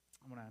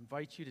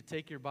invite you to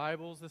take your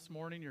Bibles this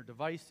morning, your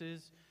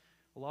devices.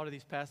 A lot of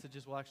these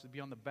passages will actually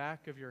be on the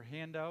back of your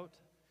handout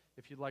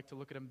if you'd like to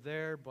look at them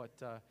there. But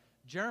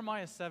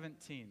Jeremiah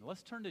 17.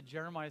 Let's turn to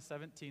Jeremiah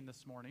 17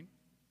 this morning.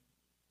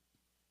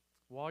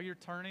 While you're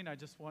turning, I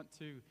just want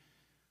to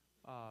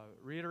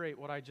reiterate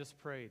what I just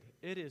prayed.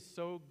 It is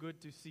so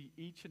good to see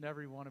each and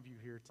every one of you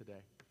here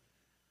today.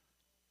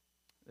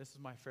 This is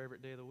my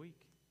favorite day of the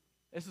week.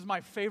 This is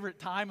my favorite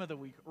time of the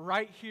week,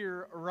 right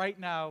here, right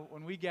now,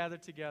 when we gather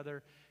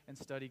together and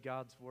study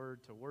God's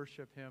Word to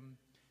worship Him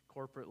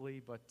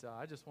corporately. But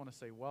I just want to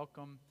say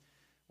welcome,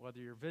 whether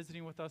you're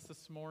visiting with us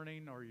this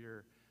morning or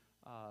you're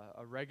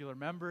a regular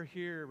member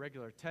here, a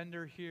regular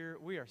attender here.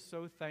 We are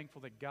so thankful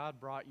that God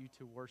brought you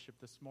to worship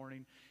this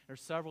morning.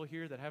 There's several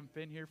here that haven't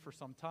been here for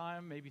some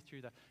time, maybe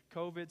through the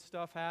COVID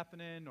stuff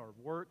happening or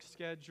work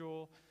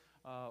schedule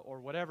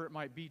or whatever it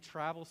might be,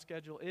 travel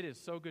schedule. It is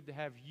so good to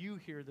have you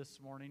here this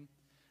morning.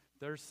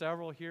 There's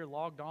several here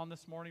logged on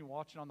this morning,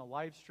 watching on the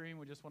live stream.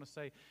 We just want to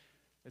say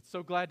it's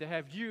so glad to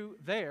have you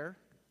there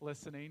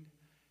listening.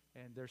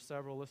 And there's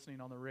several listening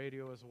on the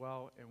radio as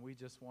well. And we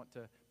just want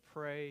to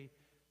pray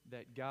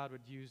that God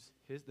would use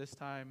this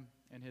time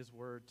and His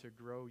Word to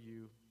grow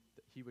you,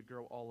 that He would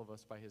grow all of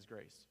us by His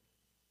grace.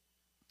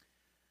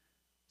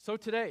 So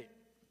today,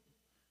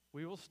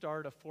 we will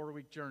start a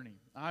 4-week journey.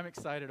 I'm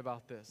excited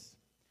about this.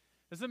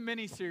 This is a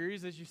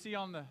mini-series, as you see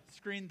on the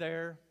screen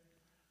there,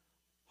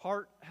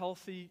 Heart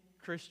Healthy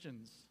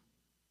Christians.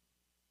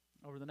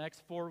 Over the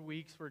next 4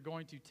 weeks, we're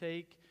going to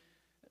take,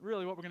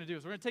 really what we're going to do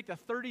is we're going to take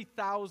the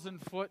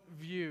 30,000-foot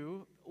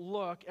view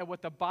look at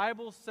what the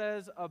Bible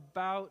says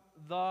about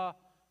the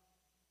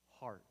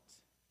heart.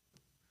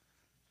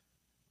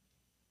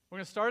 We're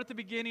going to start at the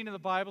beginning of the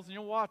Bibles, and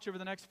you'll watch over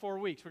the next 4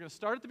 weeks. We're going to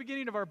start at the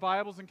beginning of our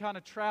Bibles and kind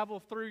of travel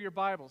through your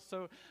Bibles.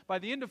 So by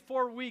the end of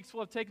 4 weeks,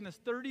 we'll have taken this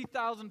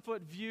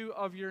 30,000-foot view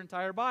of your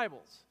entire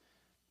Bibles.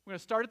 We're going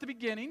to start at the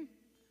beginning.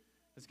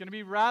 It's going to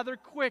be rather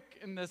quick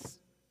in this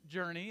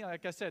journey.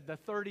 Like I said, the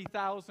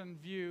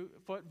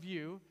 30,000-foot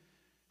view.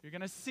 You're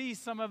going to see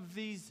some of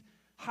these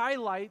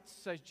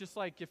highlights, just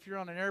like if you're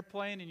on an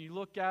airplane and you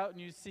look out and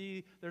you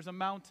see there's a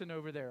mountain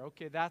over there.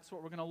 Okay, that's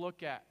what we're going to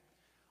look at.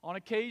 On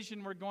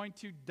occasion, we're going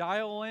to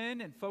dial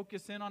in and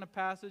focus in on a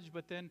passage,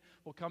 but then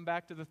we'll come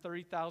back to the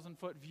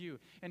 30,000-foot view.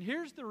 And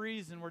here's the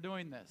reason we're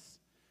doing this.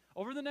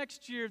 Over the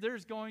next year,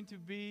 there's going to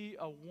be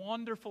a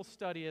wonderful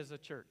study as a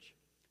church.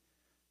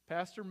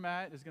 Pastor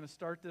Matt is going to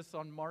start this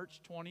on March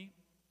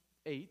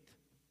 28th.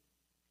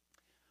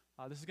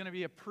 This is going to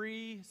be a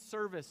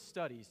pre-service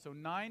study, so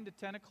 9 to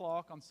 10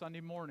 o'clock on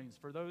Sunday mornings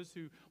for those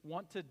who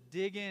want to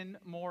dig in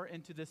more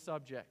into this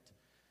subject.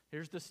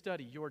 Here's the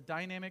study, Your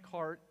Dynamic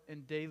Heart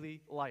in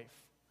Daily Life.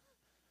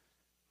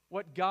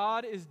 What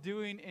God is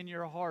doing in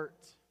your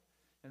heart.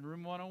 In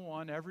Room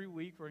 101, every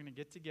week we're going to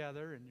get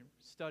together and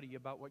study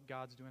about what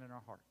God's doing in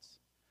our hearts.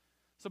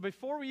 So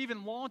before we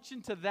even launch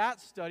into that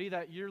study,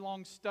 that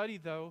year-long study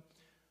though,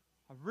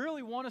 I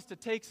really want us to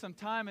take some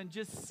time and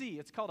just see.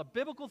 It's called a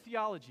biblical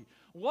theology.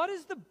 What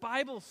does the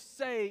Bible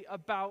say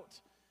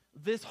about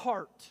this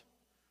heart?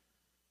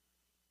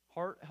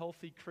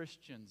 Heart-healthy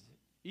Christians.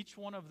 Each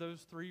one of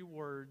those 3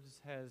 words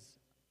has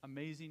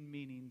amazing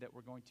meaning that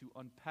we're going to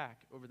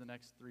unpack over the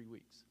next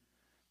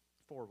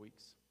 4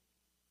 weeks.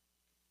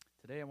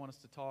 Today I want us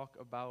to talk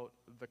about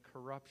the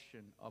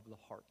corruption of the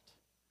heart.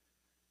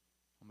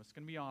 I'm just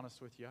going to be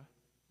honest with you.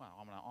 Well,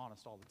 I'm not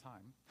honest all the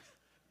time.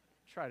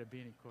 Try to be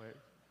any quick.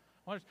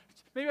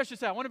 Maybe I should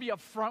say I want to be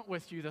upfront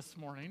with you this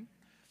morning.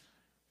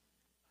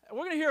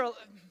 We're going to hear,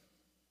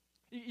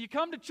 you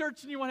come to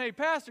church and you want, hey,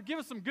 Pastor, give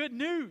us some good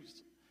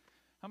news.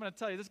 I'm going to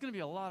tell you, there's going to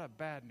be a lot of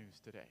bad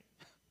news today.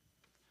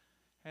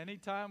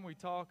 Anytime we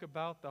talk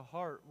about the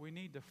heart, we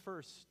need to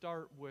first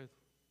start with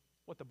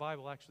what the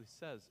Bible actually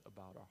says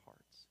about our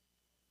hearts.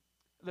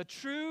 The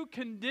true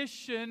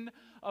condition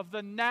of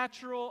the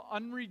natural,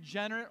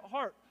 unregenerate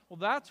heart. Well,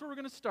 that's where we're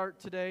going to start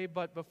today,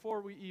 but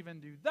before we even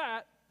do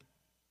that,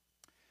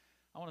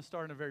 I want to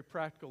start on a very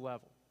practical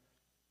level.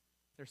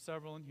 There's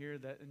several in here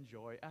that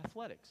enjoy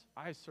athletics.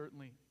 I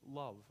certainly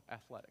love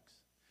athletics.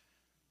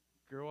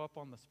 Grew up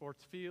on the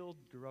sports field,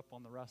 grew up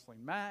on the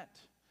wrestling mat,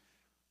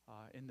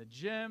 in the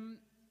gym,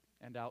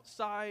 and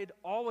outside,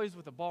 always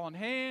with a ball in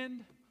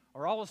hand,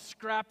 or always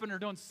scrapping or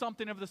doing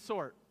something of the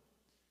sort.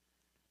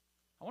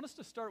 I want us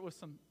to start with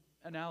some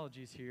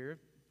analogies here.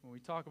 When we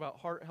talk about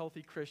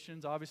heart-healthy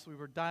Christians, obviously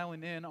we're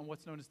dialing in on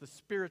what's known as the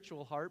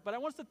spiritual heart, but I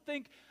want us to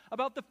think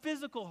about the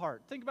physical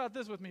heart. Think about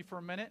this with me for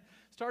a minute,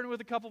 starting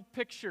with a couple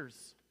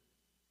pictures.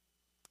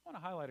 I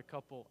want to highlight a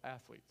couple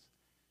athletes.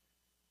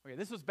 Okay,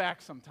 this was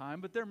back some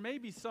time, but there may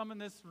be some in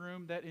this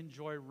room that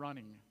enjoy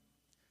running.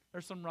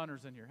 There's some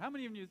runners in here. How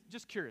many of you,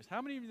 just curious,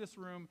 how many of you in this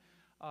room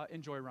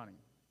enjoy running?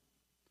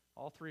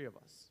 All 3 of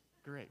us.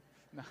 Great.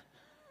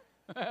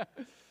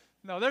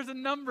 No, there's a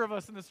number of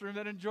us in this room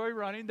that enjoy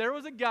running. There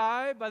was a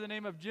guy by the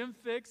name of Jim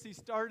Fixx. He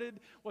started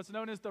what's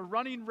known as the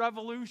running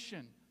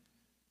revolution.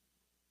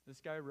 This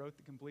guy wrote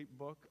the complete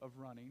book of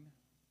running.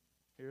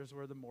 Here's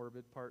where the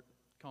morbid part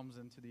comes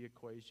into the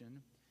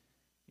equation.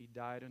 He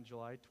died on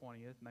July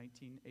 20th,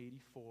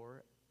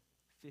 1984,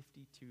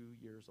 52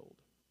 years old.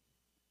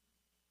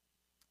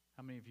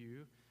 How many of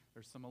you,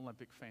 there's some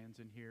Olympic fans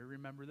in here,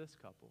 remember this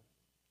couple?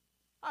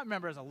 I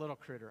remember as a little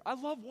critter. I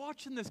love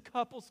watching this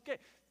couple skate.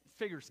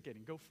 Figure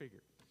skating, go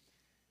figure.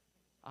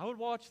 I would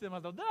watch them. I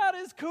thought, that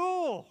is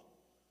cool.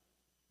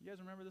 You guys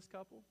remember this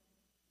couple?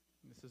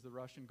 This is the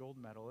Russian gold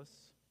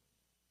medalists,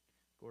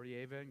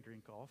 Gordieva and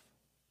Grinkov.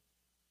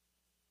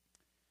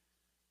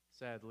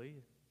 Sadly,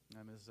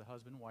 this is a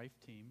husband-wife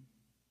team.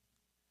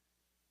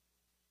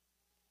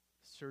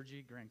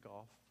 Sergei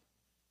Grinkov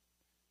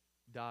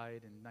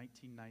died in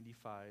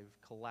 1995,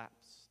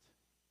 collapsed,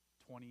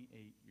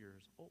 28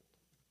 years old.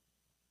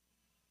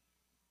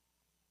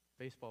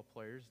 Baseball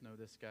players know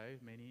this guy,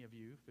 many of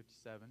you,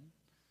 57,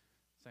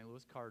 St.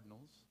 Louis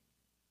Cardinals,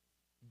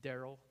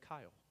 Darryl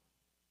Kyle.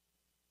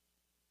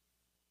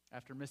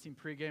 After missing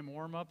pregame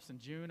warm-ups in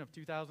June of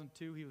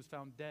 2002, he was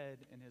found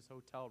dead in his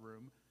hotel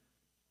room,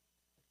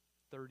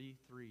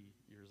 33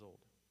 years old.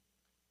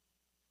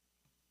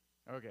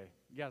 Okay,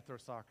 you got to throw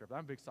soccer up. I'm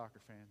a big soccer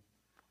fan.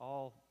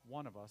 All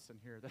one of us in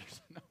here.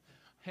 There's a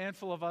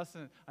handful of us,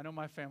 and I know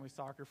my family's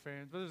soccer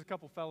fans, but there's a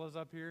couple fellas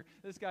up here.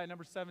 This guy,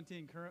 number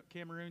 17,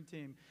 Cameroon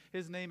team,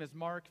 his name is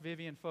Mark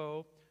Vivien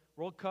Foe.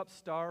 World Cup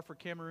star for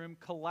Cameroon,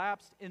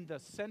 collapsed in the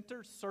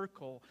center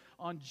circle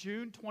on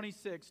June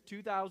 26,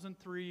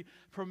 2003,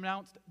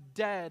 pronounced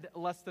dead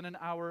less than an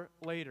hour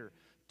later.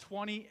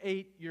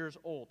 28 years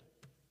old.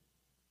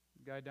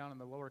 The guy down in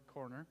the lower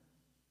corner,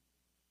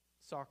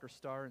 soccer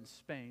star in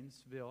Spain,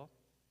 Seville,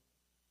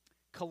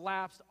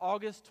 collapsed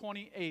August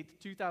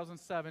 28,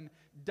 2007,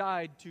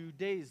 died 2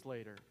 days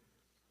later.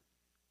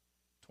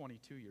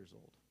 22 years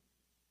old.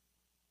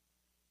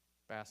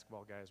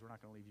 Basketball guys, we're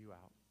not going to leave you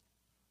out.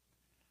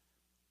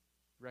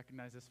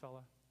 Recognize this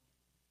fella?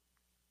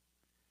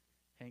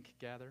 Hank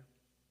Gather.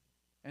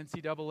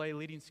 NCAA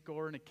leading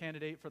scorer and a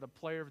candidate for the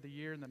Player of the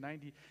Year in the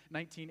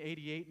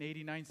 1988 and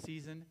 89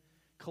 season.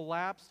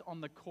 Collapsed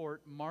on the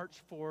court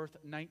March 4th,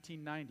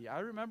 1990. I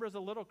remember as a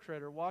little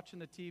critter watching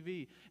the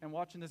TV and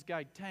watching this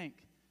guy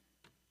tank,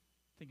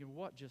 thinking,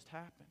 what just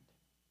happened?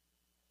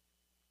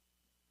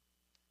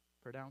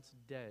 Pronounced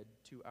dead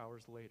 2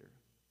 hours later.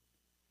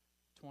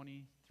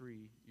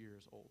 23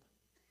 years old.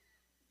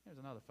 Here's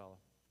another fellow.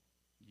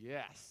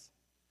 Yes.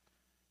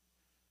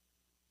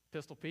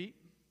 Pistol Pete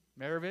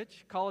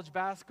Maravich, college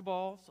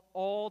basketball's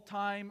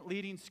all-time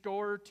leading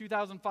scorer.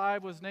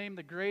 2005 was named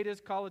the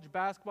greatest college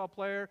basketball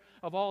player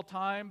of all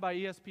time by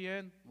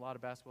ESPN. A lot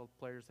of basketball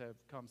players have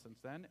come since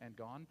then and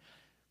gone.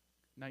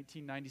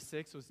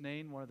 1996 was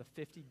named one of the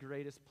 50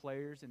 greatest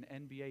players in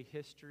NBA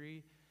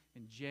history.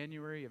 In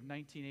January of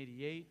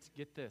 1988,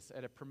 get this,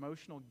 at a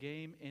promotional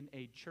game in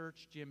a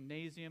church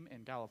gymnasium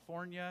in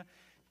California,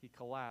 he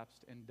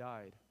collapsed and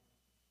died.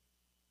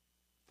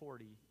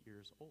 40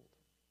 years old.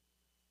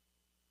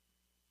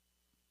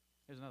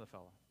 Here's another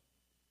fellow.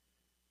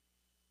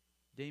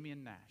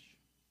 Damian Nash.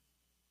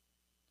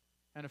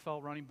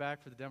 NFL running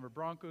back for the Denver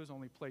Broncos,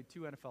 only played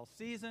 2 NFL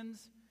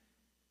seasons.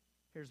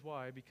 Here's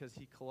why, because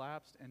he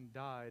collapsed and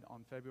died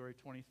on February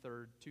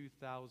 23rd,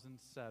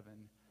 2007,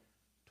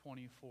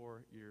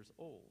 24 years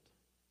old.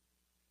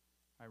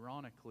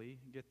 Ironically,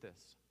 get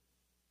this.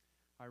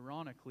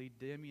 Ironically,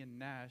 Damian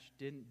Nash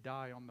didn't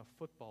die on the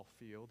football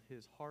field.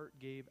 His heart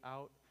gave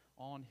out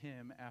on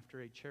him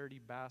after a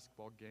charity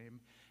basketball game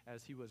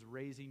as he was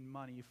raising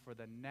money for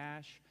the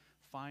Nash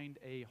Find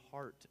a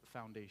Heart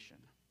Foundation,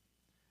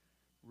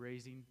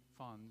 raising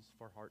funds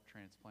for heart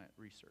transplant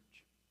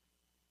research.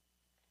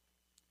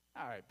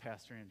 All right,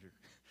 Pastor Andrew,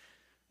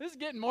 this is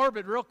getting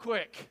morbid real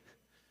quick.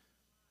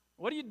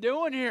 What are you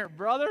doing here,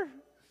 brother?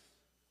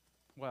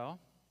 Well,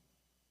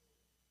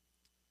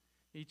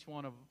 each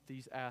one of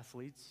these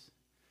athletes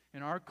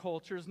in our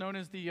culture is known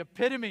as the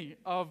epitome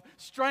of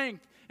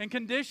strength and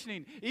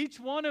conditioning. Each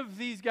one of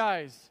these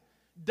guys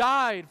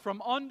died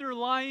from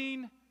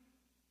underlying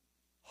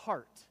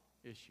heart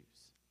issues.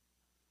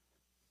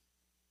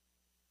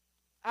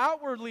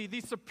 Outwardly,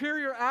 these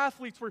superior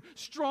athletes were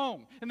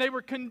strong and they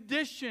were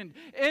conditioned.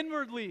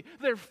 Inwardly,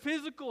 their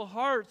physical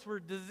hearts were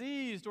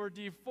diseased or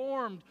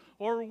deformed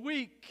or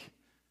weak.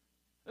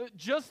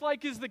 Just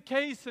like is the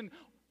case in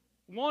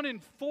 1 in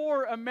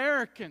 4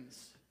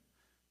 Americans.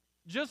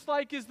 Just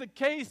like is the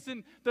case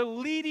in the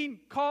leading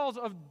cause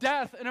of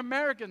death in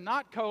America,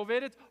 not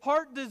COVID, it's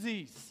heart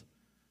disease.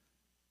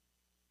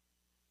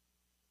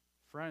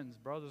 Friends,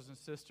 brothers and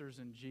sisters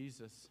in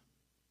Jesus,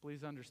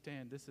 please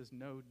understand this is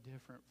no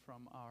different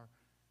from our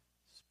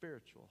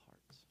spiritual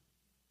hearts.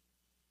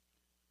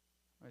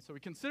 All right, so we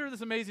consider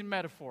this amazing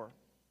metaphor,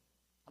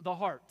 the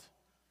heart.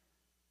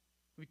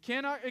 We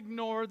cannot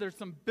ignore there's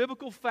some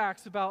biblical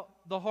facts about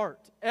the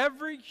heart.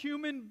 Every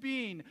human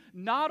being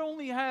not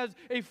only has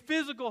a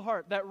physical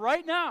heart that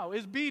right now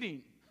is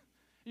beating.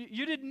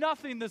 You did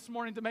nothing this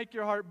morning to make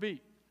your heart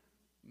beat.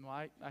 Well,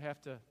 I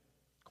have to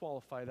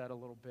qualify that a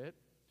little bit.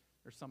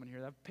 There's someone here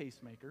that have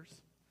pacemakers.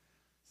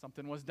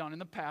 Something was done in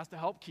the past to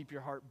help keep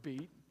your heart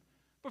beat.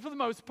 But for the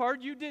most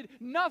part, you did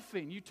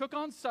nothing. You took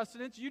on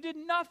sustenance. You did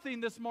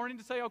nothing this morning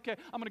to say, okay,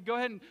 I'm going to go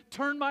ahead and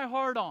turn my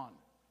heart on.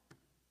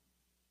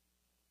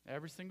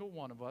 Every single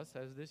one of us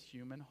has this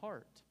human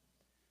heart.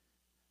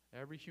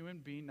 Every human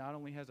being not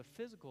only has a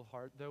physical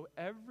heart, though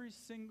every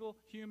single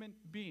human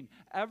being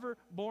ever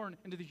born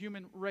into the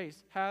human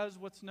race has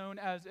what's known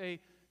as a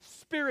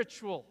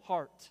spiritual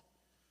heart.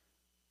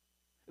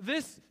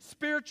 This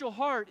spiritual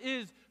heart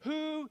is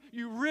who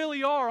you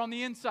really are on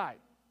the inside.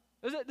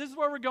 This is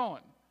where we're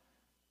going.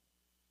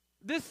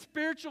 This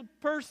spiritual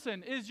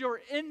person is your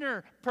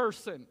inner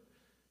person.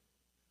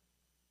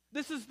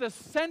 This is the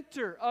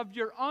center of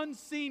your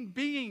unseen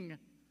being.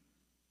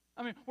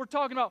 I mean, we're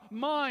talking about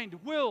mind,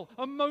 will,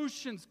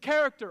 emotions,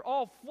 character,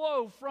 all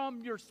flow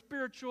from your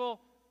spiritual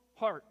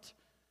heart.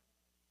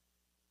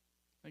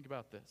 Think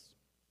about this.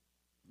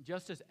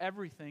 Just as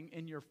everything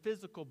in your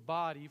physical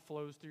body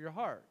flows through your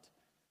heart.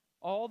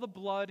 All the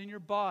blood in your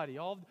body,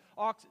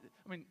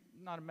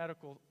 not a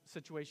medical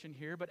situation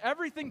here, but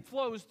everything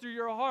flows through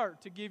your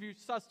heart to give you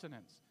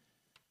sustenance.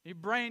 Your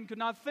brain could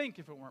not think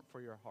if it weren't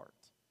for your heart.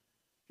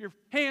 Your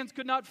hands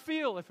could not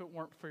feel if it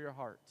weren't for your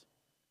heart.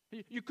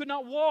 You could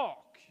not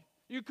walk.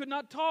 You could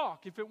not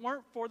talk if it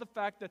weren't for the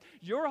fact that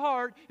your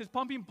heart is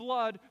pumping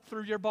blood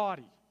through your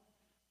body.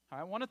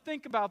 I want to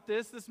think about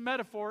this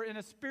metaphor in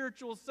a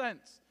spiritual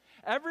sense.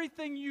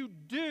 Everything you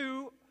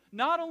do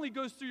not only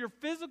goes through your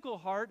physical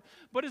heart,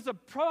 but is a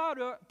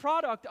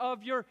product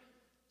of your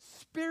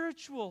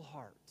spiritual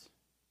heart.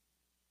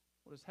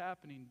 What is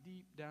happening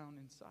deep down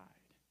inside?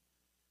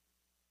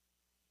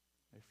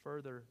 A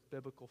further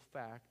biblical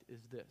fact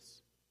is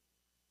this.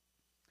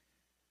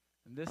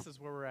 And this is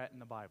where we're at in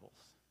the Bibles.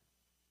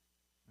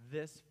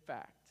 This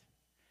fact.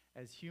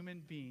 As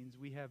human beings,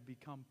 we have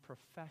become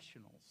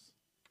professionals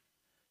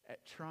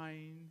at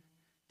trying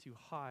to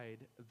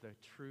hide the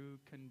true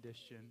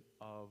condition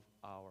of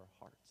our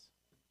hearts.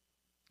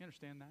 You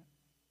understand that?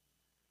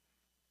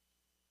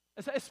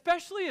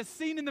 Especially as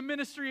seen in the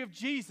ministry of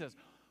Jesus.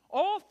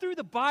 All through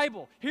the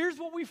Bible, here's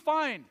what we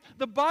find.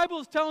 The Bible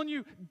is telling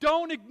you,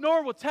 don't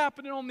ignore what's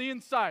happening on the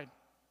inside.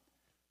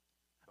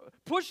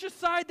 Push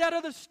aside that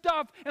other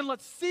stuff and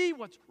let's see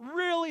what's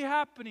really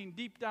happening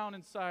deep down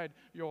inside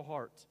your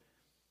heart.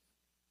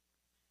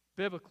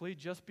 Biblically,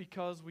 just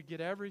because we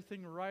get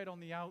everything right on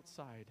the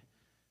outside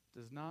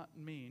does not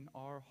mean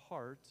our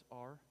hearts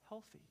are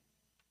healthy.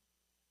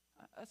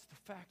 That's the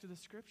fact of the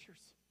Scriptures.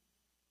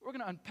 We're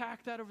going to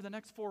unpack that over the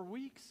next 4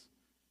 weeks.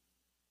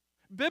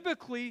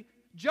 Biblically,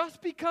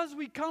 just because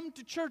we come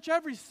to church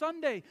every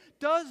Sunday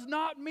does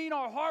not mean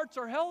our hearts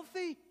are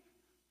healthy.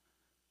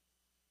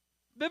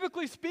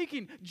 Biblically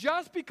speaking,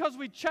 just because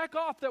we check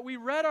off that we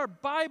read our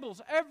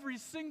Bibles every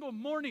single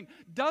morning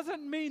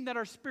doesn't mean that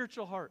our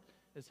spiritual heart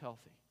is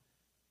healthy.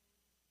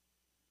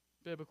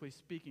 Biblically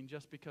speaking,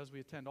 just because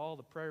we attend all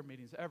the prayer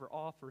meetings ever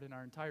offered in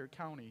our entire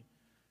county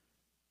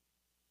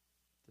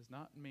does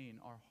not mean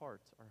our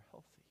hearts are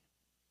healthy.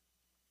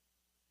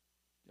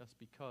 Just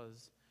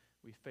because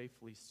we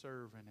faithfully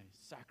serve in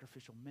a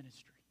sacrificial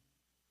ministry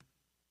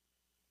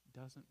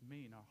doesn't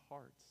mean our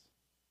hearts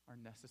are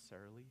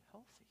necessarily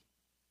healthy.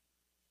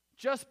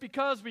 Just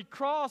because we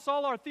cross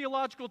all our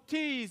theological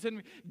T's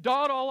and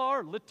dot all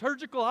our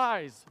liturgical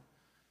I's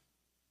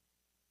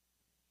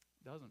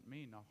doesn't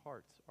mean our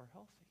hearts are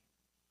healthy.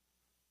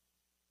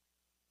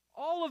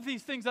 All of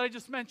these things that I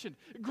just mentioned,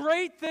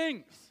 great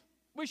things.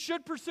 We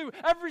should pursue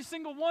every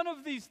single one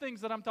of these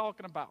things that I'm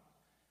talking about.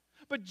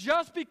 But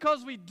just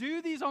because we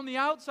do these on the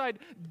outside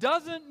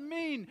doesn't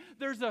mean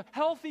there's a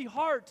healthy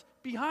heart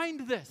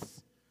behind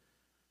this.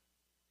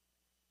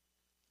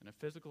 In a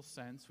physical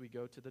sense, we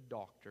go to the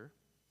doctor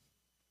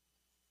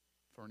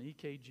for an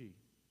EKG,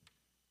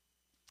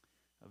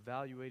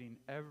 evaluating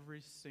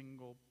every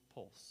single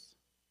pulse.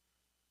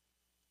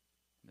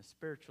 In a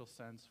spiritual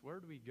sense, where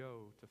do we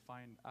go to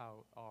find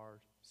out our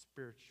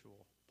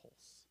spiritual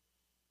pulse?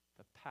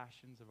 The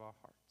passions of our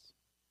hearts.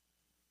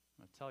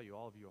 I'm going to tell you,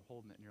 all of you are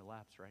holding it in your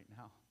laps right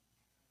now.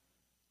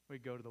 We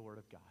go to the Word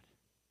of God.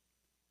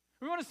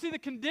 We want to see the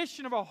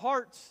condition of our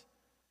hearts,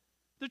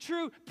 the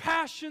true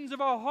passions of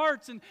our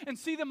hearts, and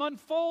see them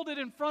unfolded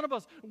in front of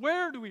us.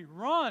 Where do we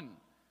run?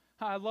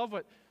 I love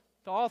what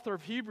the author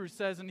of Hebrews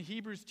says in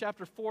Hebrews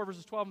chapter 4,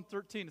 verses 12 and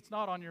 13. It's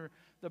not on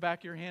the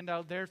back of your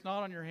handout there. It's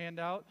not on your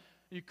handout.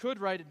 You could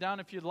write it down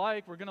if you'd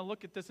like. We're going to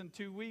look at this in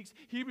 2 weeks.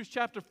 Hebrews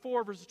chapter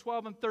 4, verses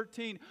 12 and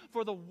 13.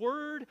 For the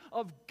word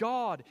of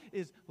God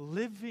is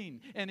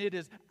living and it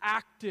is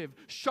active,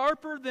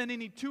 sharper than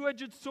any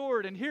two-edged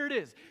sword. And here it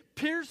is,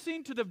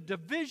 piercing to the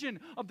division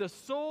of the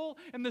soul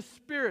and the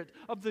spirit,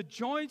 of the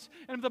joints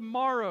and of the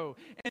marrow,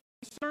 and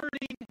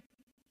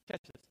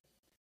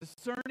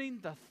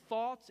discerning the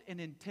thoughts and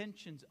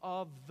intentions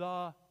of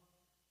the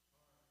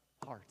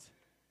heart.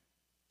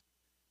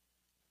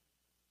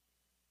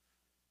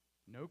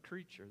 No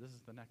creature, this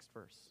is the next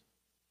verse.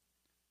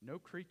 No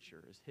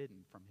creature is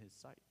hidden from his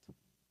sight,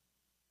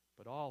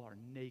 but all are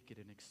naked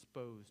and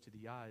exposed to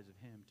the eyes of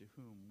him to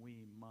whom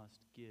we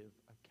must give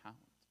account.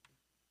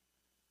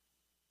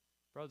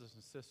 Brothers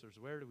and sisters,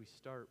 where do we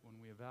start when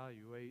we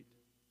evaluate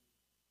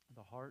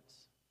the hearts.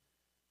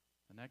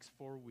 The next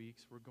 4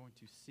 weeks, we're going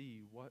to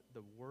see what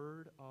the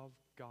Word of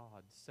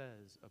God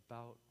says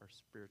about our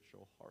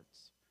spiritual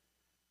hearts.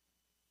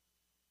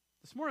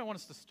 This morning, I want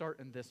us to start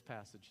in this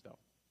passage, though.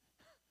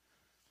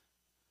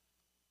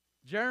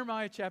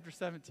 Jeremiah chapter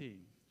 17.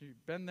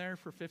 You've been there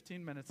for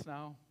 15 minutes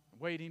now,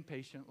 waiting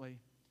patiently.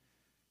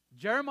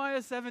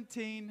 Jeremiah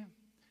 17.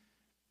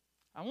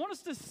 I want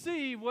us to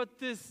see what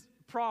this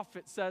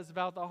prophet says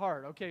about the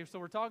heart. Okay, so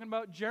we're talking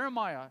about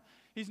Jeremiah.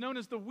 He's known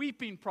as the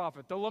weeping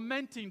prophet, the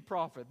lamenting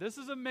prophet. This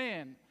is a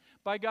man,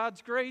 by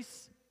God's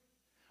grace,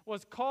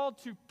 was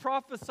called to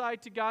prophesy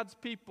to God's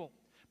people,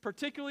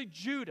 particularly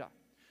Judah,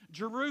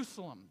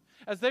 Jerusalem,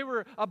 as they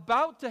were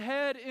about to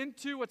head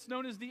into what's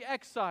known as the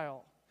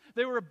exile.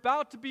 They were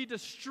about to be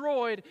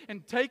destroyed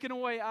and taken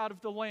away out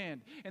of the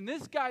land. And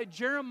this guy,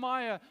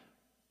 Jeremiah,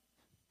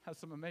 has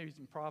some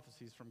amazing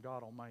prophecies from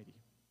God Almighty.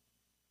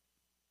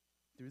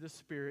 Through the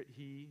Spirit,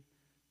 he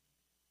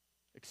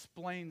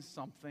explains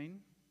something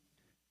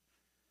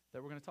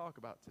that we're going to talk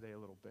about today a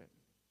little bit.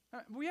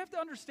 We have to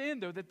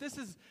understand, though, that this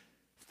is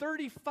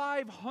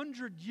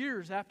 3,500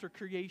 years after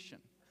creation.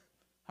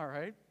 All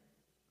right?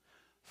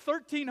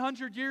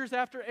 1,300 years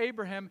after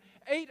Abraham,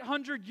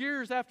 800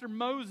 years after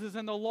Moses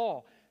and the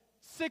law,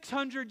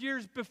 600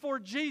 years before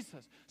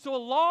Jesus. So a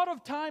lot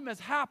of time has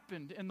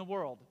happened in the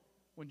world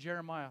when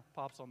Jeremiah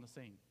pops on the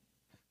scene,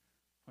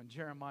 when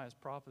Jeremiah is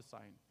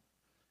prophesying.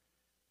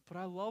 But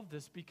I love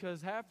this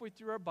because halfway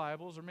through our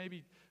Bibles, or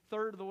maybe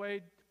third of the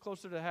way,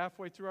 closer to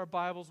halfway through our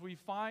Bibles, we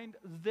find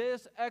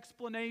this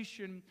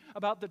explanation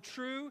about the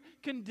true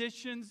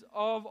conditions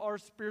of our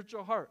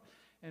spiritual heart.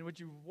 And what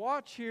you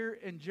watch here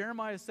in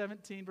Jeremiah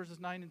 17, verses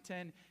 9 and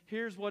 10,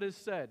 here's what is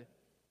said.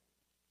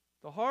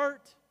 The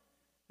heart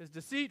is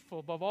deceitful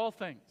above all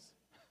things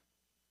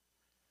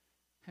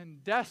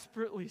and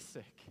desperately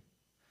sick.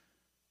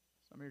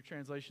 Some of your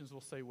translations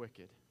will say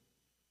wicked.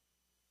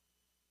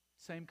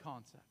 Same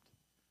concept.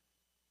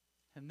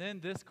 And then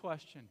this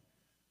question,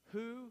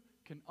 who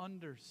can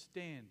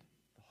understand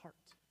the heart?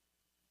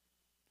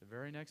 The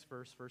very next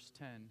verse, verse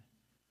 10,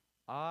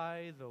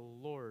 I, the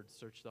Lord,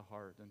 search the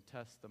heart and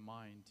test the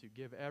mind to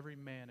give every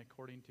man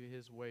according to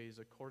his ways,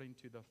 according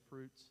to the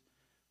fruits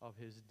of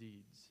his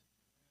deeds.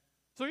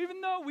 So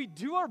even though we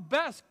do our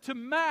best to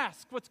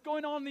mask what's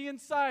going on the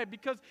inside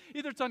because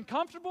either it's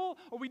uncomfortable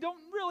or we don't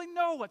really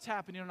know what's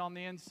happening on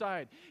the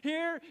inside,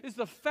 here is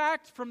the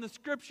fact from the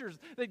Scriptures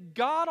that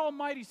God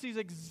Almighty sees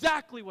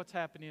exactly what's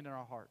happening in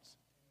our hearts.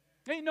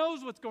 He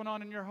knows what's going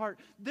on in your heart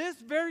this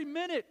very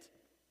minute.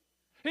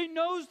 He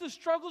knows the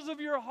struggles of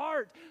your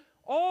heart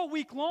all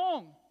week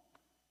long.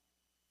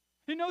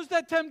 He knows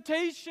that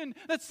temptation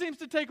that seems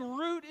to take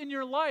root in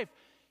your life.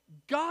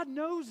 God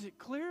knows it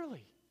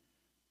clearly.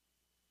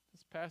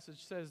 This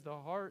passage says the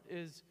heart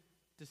is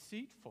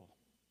deceitful.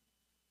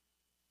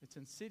 It's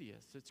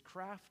insidious. It's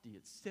crafty.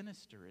 It's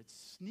sinister.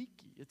 It's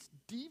sneaky. It's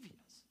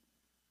devious.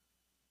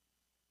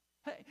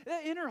 Hey,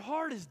 that inner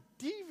heart is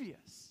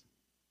devious.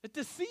 It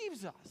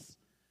deceives us.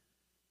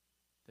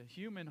 The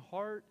human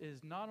heart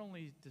is not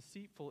only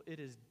deceitful, it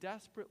is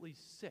desperately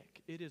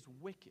sick. It is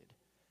wicked.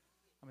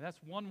 I mean,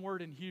 that's one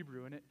word in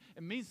Hebrew, and it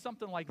means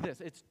something like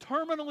this. It's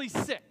terminally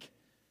sick.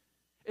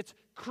 It's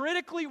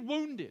critically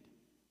wounded.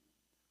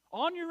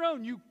 On your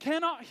own, you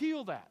cannot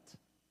heal that.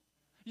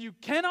 You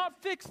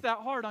cannot fix that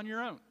heart on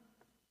your own.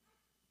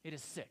 It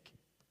is sick.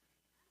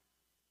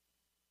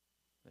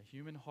 The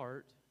human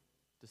heart,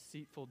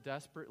 deceitful,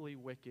 desperately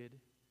wicked.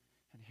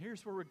 And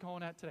here's where we're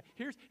going at today.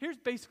 Here's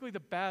basically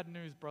the bad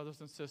news, brothers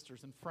and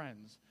sisters and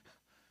friends.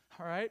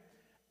 All right?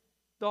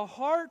 The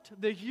heart,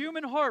 the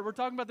human heart, we're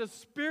talking about the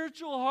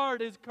spiritual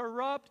heart, is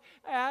corrupt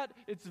at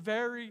its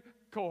very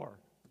core.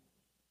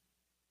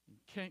 You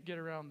can't get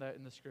around that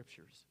in the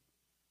Scriptures.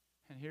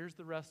 And here's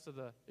the rest of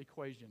the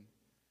equation.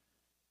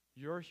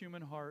 Your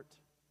human heart,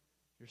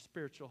 your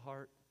spiritual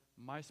heart,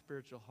 my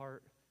spiritual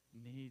heart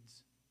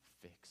needs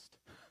fixed.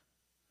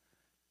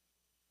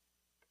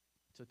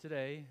 So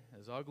today,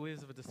 as ugly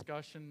as of a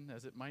discussion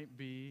as it might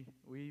be,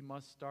 we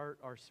must start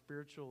our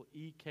spiritual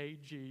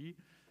EKG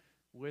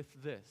with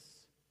this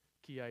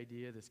key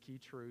idea, this key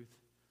truth.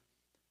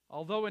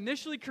 Although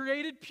initially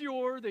created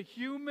pure, the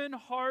human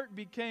heart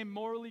became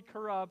morally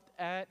corrupt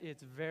at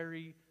its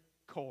very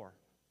core.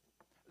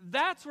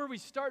 That's where we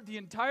start the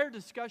entire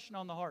discussion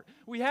on the heart.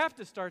 We have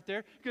to start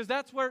there because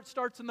that's where it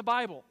starts in the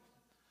Bible.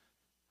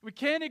 We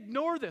can't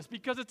ignore this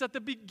because it's at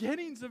the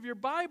beginnings of your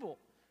Bible.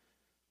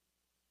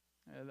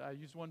 I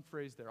used one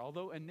phrase there,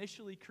 although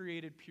initially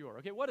created pure.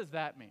 Okay, what does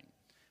that mean?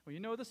 Well, you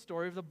know the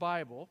story of the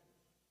Bible.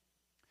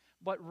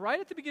 But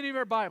right at the beginning of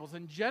our Bibles,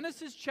 in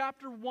Genesis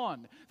chapter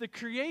 1, the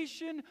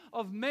creation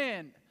of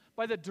man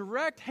by the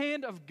direct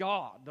hand of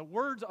God, the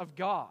words of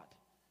God,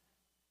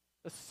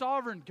 the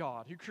sovereign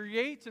God who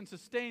creates and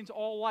sustains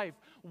all life,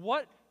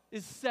 what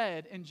is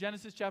said in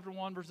Genesis chapter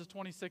 1, verses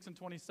 26 and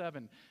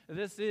 27.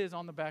 This is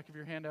on the back of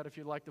your handout if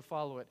you'd like to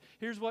follow it.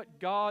 Here's what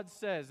God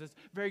says. It's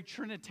very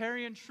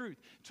Trinitarian truth.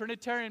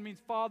 Trinitarian means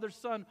Father,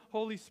 Son,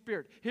 Holy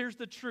Spirit. Here's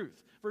the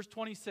truth. Verse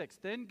 26,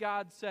 then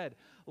God said,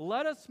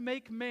 let us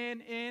make man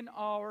in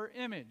our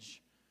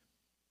image,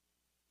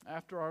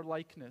 after our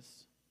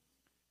likeness.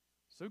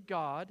 So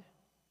God,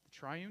 the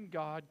triune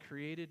God,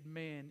 created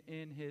man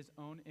in his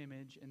own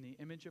image. In the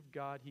image of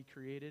God, he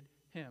created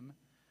him.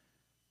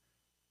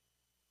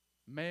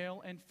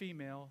 Male and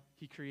female,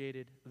 he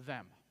created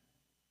them.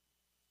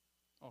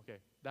 Okay,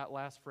 that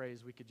last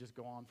phrase we could just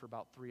go on for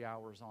about 3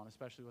 hours on,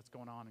 especially what's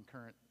going on in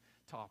current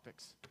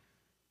topics.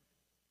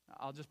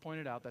 I'll just point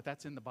it out that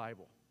that's in the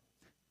Bible.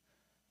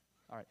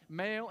 All right,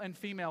 male and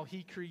female,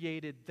 he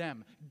created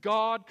them.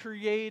 God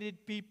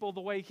created people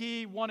the way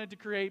he wanted to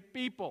create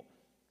people.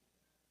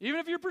 Even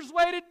if you're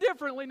persuaded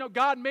differently, no,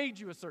 God made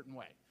you a certain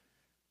way.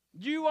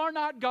 You are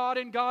not God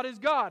and God is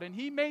God, and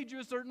he made you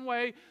a certain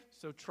way,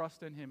 so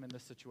trust in him in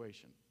this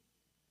situation.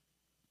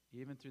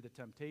 Even through the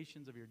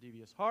temptations of your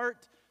devious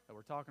heart that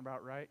we're talking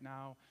about right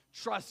now,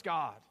 trust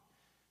God.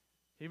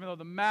 Even though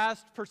the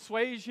mass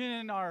persuasion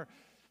in our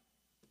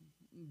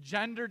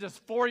gender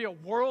dysphoria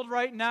world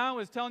right now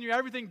is telling you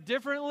everything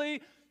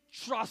differently,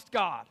 trust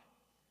God.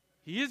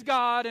 He is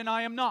God and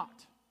I am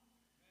not.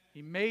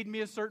 He made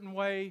me a certain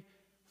way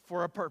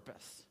for a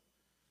purpose.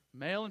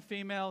 Male and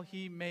female,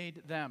 he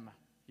made them.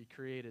 He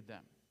created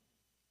them.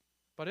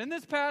 But in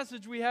this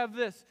passage, we have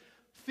this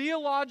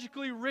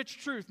theologically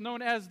rich truth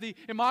known as the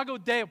Imago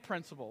Dei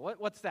principle.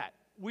 What's that?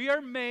 We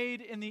are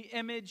made in the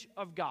image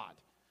of God.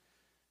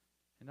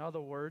 In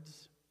other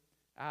words,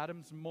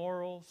 Adam's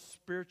moral,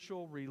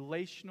 spiritual,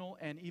 relational,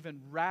 and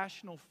even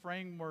rational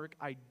framework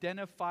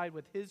identified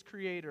with his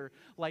Creator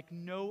like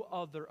no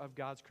other of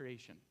God's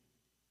creation.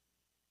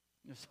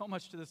 There's so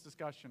much to this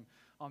discussion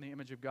on the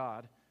image of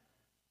God.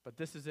 But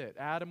this is it.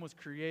 Adam was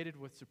created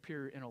with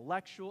superior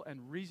intellectual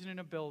and reasoning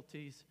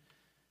abilities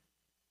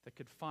that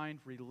could find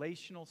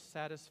relational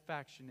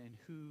satisfaction in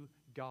who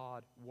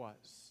God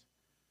was.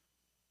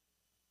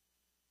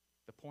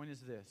 The point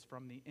is this: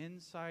 from the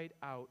inside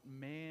out,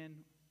 man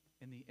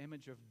in the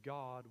image of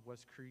God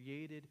was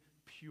created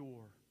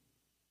pure.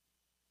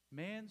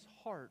 Man's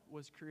heart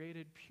was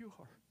created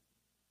pure.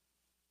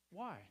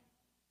 Why?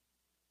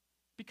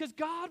 Because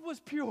God was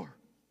pure.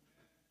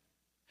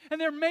 And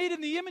they're made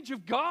in the image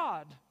of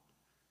God.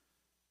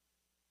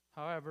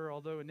 However,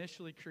 although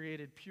initially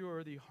created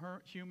pure, the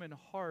human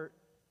heart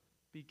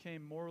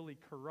became morally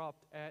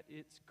corrupt at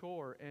its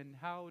core. And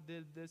how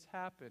did this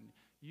happen?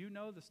 You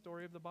know the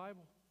story of the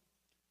Bible.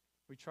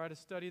 We try to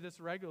study this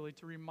regularly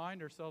to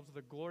remind ourselves of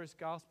the glorious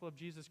gospel of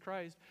Jesus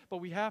Christ, but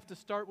we have to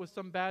start with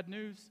some bad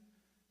news.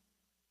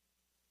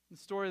 The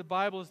story of the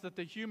Bible is that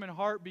the human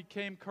heart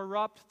became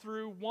corrupt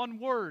through one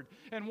word.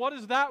 And what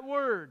is that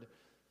word?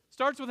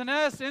 Starts with an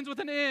S, ends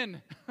with an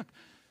N.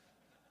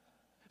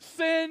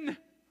 Sin.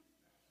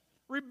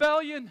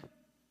 Rebellion.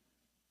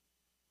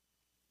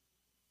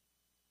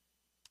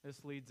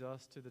 This leads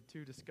us to the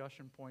two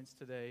discussion points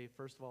today.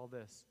 First of all,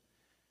 this.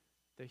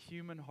 The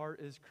human heart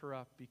is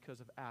corrupt because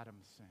of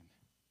Adam's sin.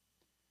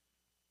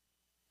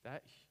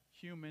 That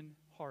human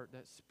heart,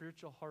 that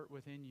spiritual heart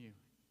within you,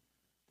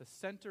 the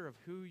center of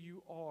who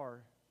you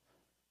are,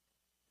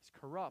 is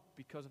corrupt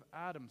because of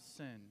Adam's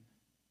sin.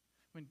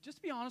 I mean, just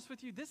to be honest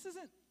with you, this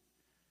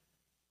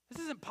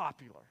isn't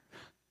popular.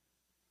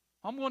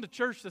 I'm going to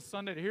church this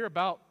Sunday to hear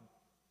about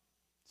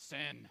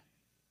sin.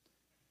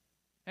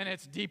 And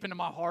it's deep into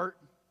my heart.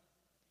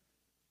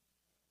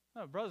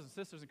 No, brothers and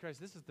sisters in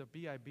Christ, this is the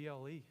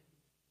Bible.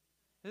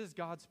 This is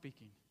God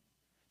speaking.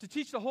 To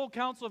teach the whole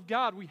counsel of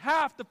God, we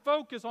have to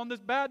focus on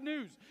this bad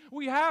news.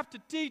 We have to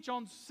teach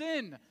on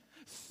sin.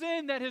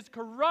 Sin that has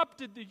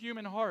corrupted the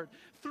human heart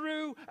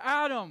through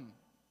Adam.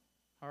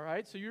 All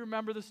right, so you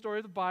remember the story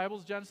of the Bible.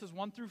 Genesis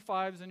 1 through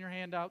 5 is in your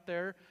handout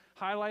there.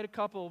 Highlight a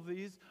couple of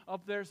these.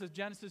 Up there it says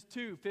Genesis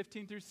 2,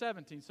 15 through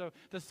 17. So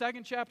the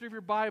second chapter of your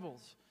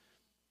Bibles.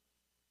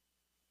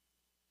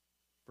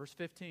 Verse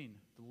 15,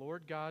 the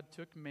Lord God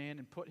took man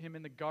and put him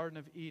in the Garden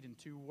of Eden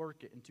to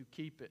work it and to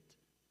keep it.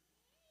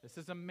 This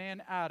is a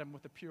man, Adam,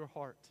 with a pure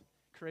heart,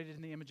 created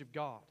in the image of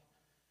God.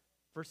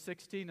 Verse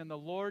 16, and the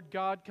Lord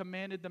God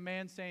commanded the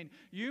man, saying,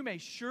 you may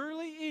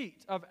surely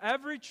eat of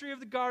every tree of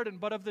the garden,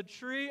 but of the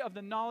tree of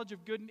the knowledge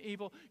of good and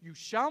evil you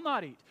shall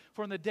not eat.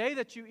 For in the day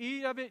that you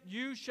eat of it,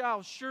 you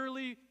shall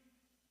surely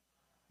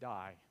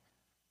die.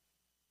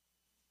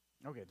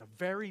 Okay, the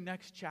very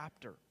next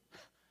chapter.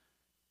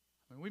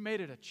 I mean, we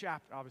made it a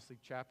chapter. Obviously,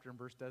 chapter and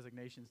verse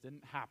designations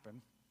didn't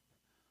happen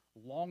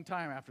a long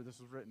time after this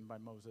was written by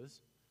Moses.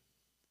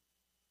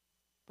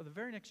 But the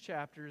very next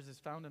chapters is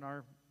found in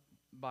our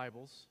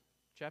Bibles.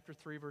 Chapter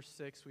 3, verse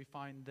 6, we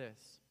find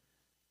this.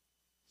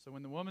 So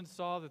when the woman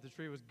saw that the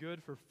tree was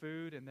good for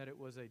food and that it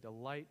was a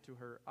delight to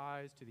her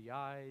eyes, to the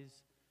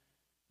eyes,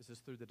 this is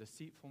through the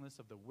deceitfulness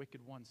of the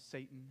wicked one,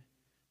 Satan,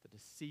 the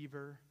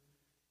deceiver,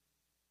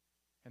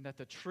 and that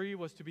the tree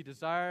was to be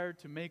desired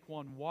to make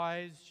one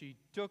wise, she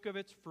took of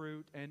its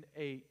fruit and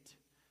ate.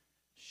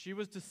 She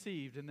was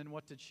deceived, and then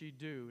what did she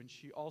do? And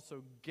she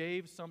also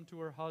gave some to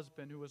her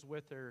husband who was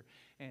with her,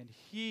 and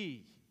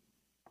he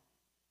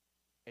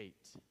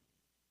ate.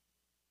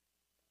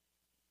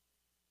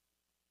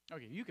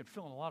 Okay, you can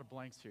fill in a lot of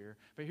blanks here,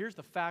 but here's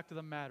the fact of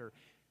the matter.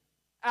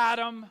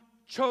 Adam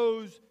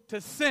chose to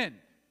sin.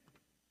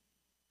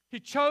 He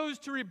chose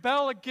to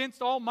rebel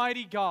against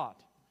Almighty God.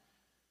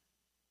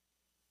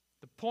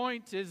 The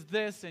point is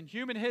this: in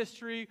human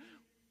history,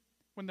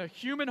 when the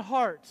human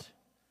heart,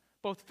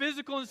 both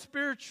physical and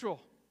spiritual,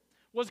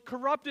 was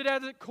corrupted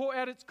at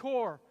its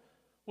core,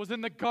 was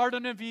in the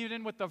Garden of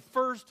Eden with the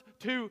first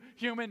two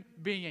human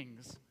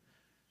beings.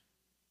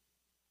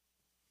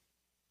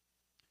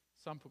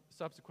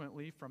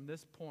 Subsequently, from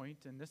this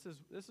point, and this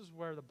is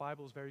where the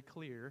Bible is very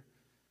clear,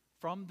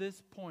 from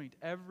this point,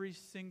 every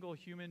single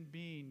human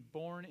being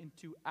born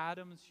into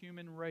Adam's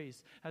human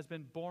race has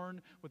been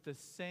born with the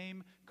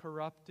same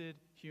corrupted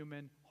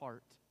human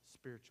heart,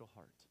 spiritual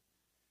heart.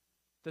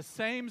 The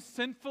same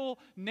sinful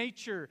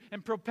nature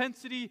and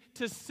propensity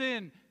to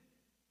sin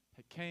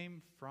that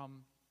came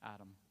from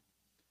Adam.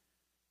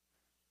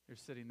 You're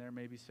sitting there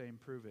maybe saying,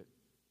 prove it.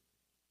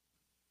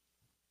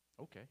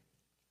 Okay.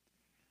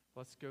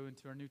 Let's go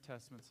into our New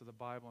Testaments of the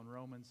Bible in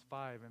Romans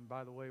 5. And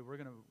by the way, we're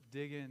going to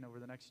dig in over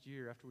the next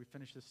year after we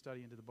finish this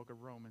study into the book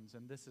of Romans.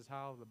 And this is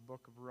how the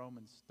book of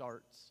Romans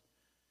starts.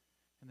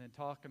 And then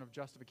talking of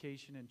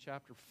justification in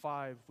chapter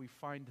 5, we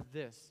find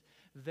this.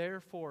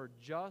 Therefore,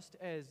 just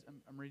as,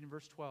 I'm reading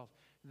verse 12.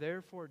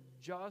 Therefore,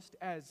 just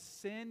as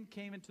sin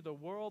came into the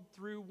world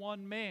through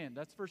one man.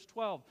 That's verse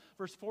 12.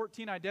 Verse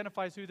 14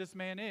 identifies who this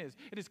man is.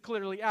 It is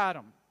clearly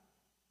Adam.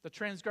 The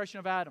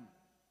transgression of Adam.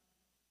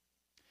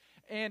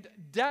 And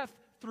death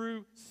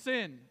through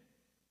sin.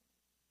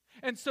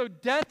 And so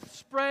death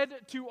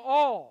spread to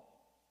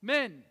all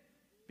men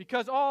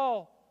because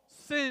all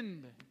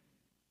sinned.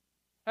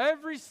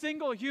 Every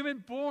single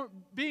human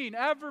being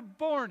ever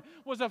born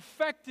was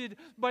affected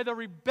by the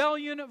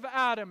rebellion of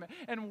Adam.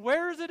 And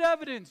where is it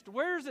evidenced?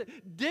 Where is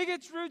it? Dig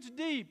its roots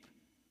deep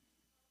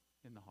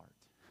in the heart.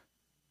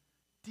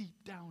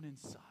 Deep down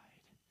inside.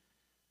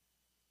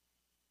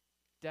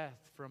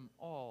 Death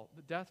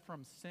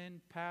from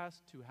sin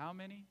passed to how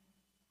many?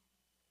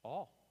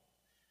 All.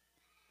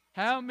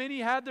 How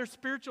many had their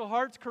spiritual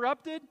hearts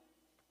corrupted?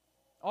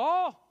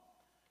 All.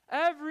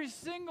 Every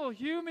single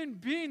human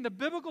being. The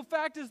biblical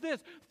fact is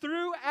this: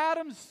 through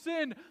Adam's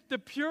sin, the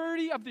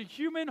purity of the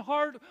human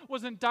heart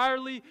was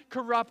entirely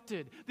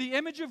corrupted. The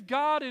image of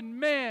God in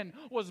man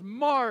was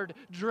marred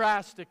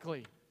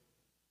drastically.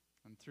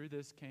 And through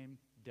this came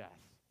death.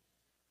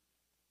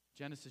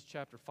 Genesis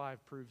chapter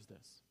 5 proves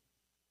this.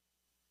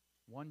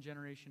 One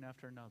generation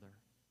after another.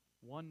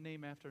 One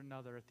name after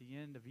another. At the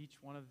end of each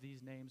one of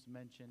these names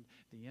mentioned,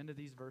 at the end of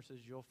these verses,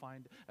 you'll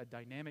find a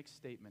dynamic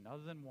statement.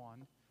 Other than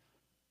one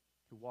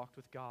who walked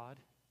with God,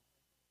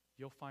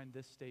 you'll find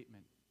this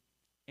statement: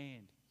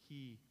 and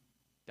he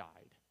died.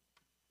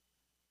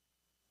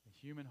 The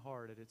human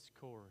heart at its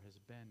core has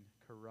been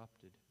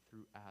corrupted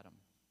through Adam.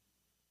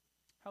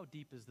 How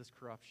deep is this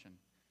corruption?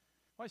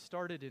 Well, I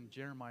started in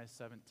Jeremiah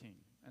 17.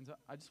 And so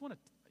I just want to,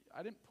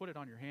 I didn't put it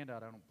on your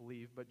handout, I don't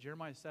believe, but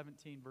Jeremiah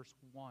 17 verse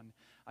 1.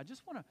 I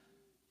just want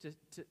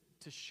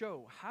to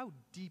show how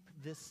deep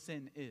this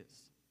sin is.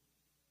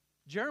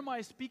 Jeremiah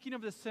is speaking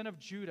of the sin of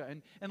Judah,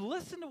 and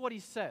listen to what he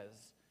says.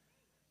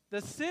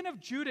 The sin of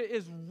Judah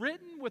is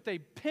written with a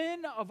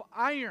pen of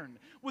iron,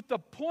 with the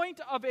point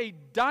of a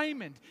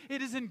diamond.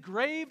 It is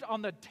engraved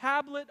on the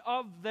tablet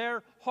of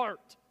their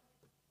heart.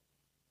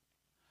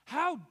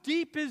 How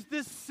deep is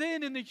this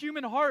sin in the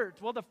human heart?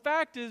 Well, the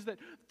fact is that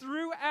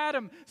through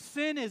Adam,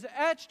 sin is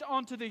etched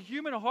onto the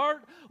human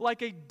heart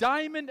like a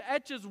diamond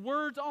etches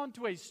words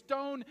onto a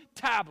stone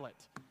tablet.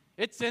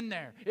 It's in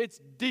there. It's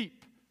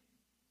deep.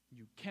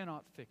 You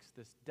cannot fix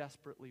this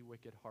desperately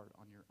wicked heart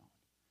on your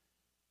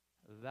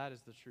own. That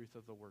is the truth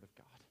of the Word of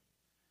God.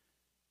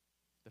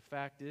 The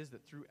fact is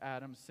that through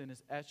Adam, sin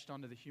is etched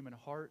onto the human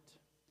heart.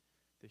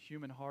 The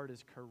human heart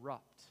is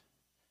corrupt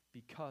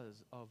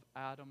because of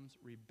Adam's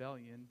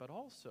rebellion, but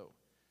also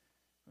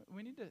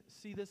we need to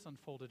see this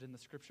unfolded in the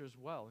Scripture as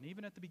well. And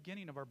even at the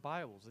beginning of our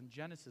Bibles, in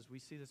Genesis, we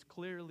see this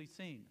clearly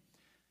seen.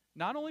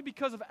 Not only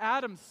because of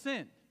Adam's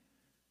sin,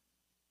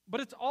 but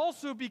it's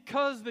also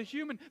because the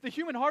human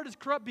heart is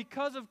corrupt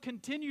because of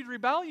continued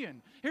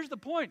rebellion. Here's the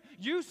point.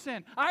 You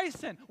sin, I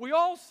sin, we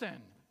all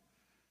sin.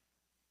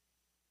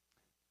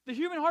 The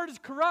human heart is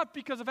corrupt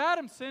because of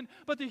Adam's sin,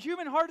 but the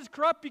human heart is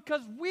corrupt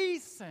because we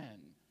sin.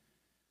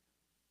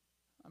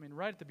 I mean,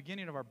 right at the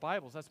beginning of our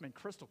Bibles, that's made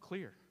crystal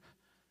clear.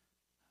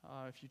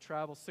 If you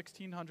travel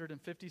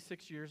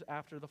 1,656 years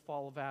after the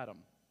fall of Adam,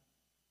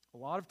 a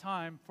lot of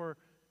time for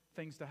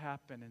things to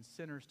happen and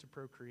sinners to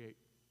procreate.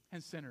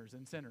 And sinners,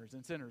 and sinners,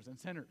 and sinners, and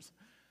sinners.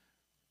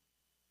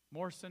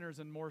 More sinners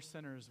and more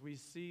sinners. We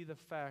see the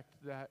fact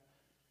that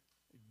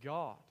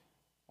God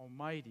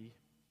Almighty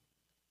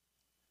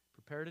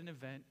prepared an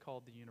event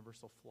called the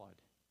universal flood.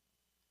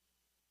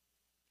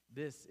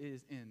 This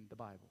is in the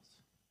Bibles.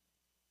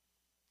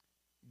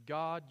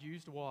 God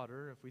used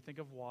water. If we think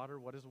of water,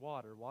 what is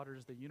water? Water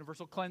is the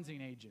universal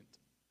cleansing agent.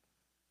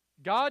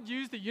 God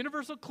used the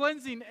universal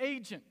cleansing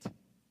agent,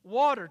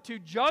 water, to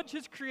judge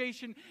His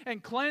creation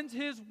and cleanse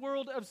His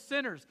world of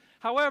sinners.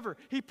 However,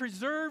 He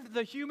preserved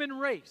the human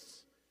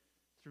race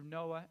through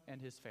Noah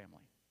and his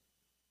family.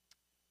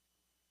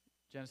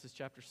 Genesis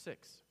chapter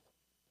 6.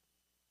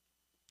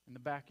 In the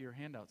back of your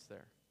handouts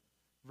there.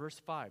 Verse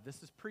 5.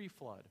 This is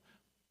pre-flood.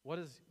 What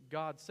does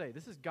God say?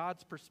 This is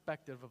God's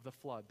perspective of the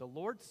flood. The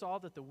Lord saw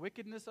that the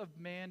wickedness of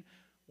man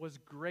was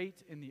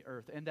great in the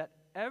earth, and that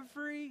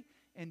every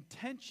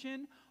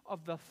intention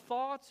of the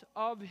thoughts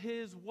of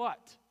his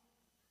what?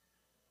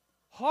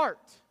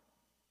 Heart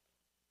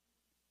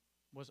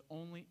was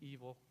only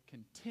evil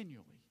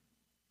continually.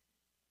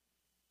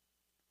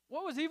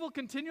 What was evil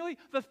continually?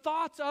 The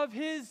thoughts of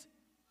his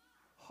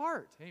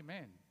heart.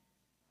 Amen.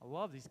 I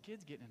love these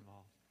kids getting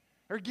involved.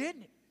 They're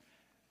getting it.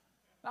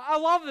 I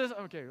love this.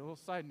 Okay, a little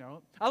side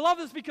note. I love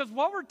this because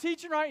what we're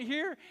teaching right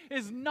here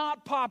is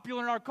not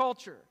popular in our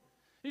culture.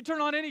 You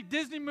turn on any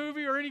Disney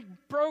movie or any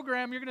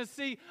program, you're going to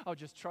see, oh,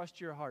 just trust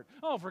your heart.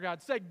 Oh, for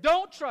God's sake,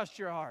 don't trust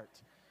your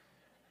heart.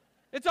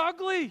 It's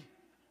ugly.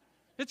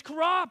 It's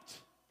corrupt.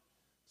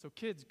 So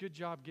kids, good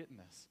job getting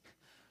this.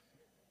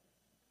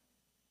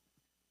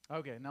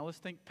 Okay, now let's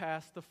think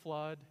past the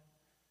flood.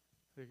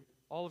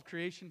 All of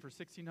creation for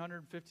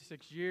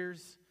 1,656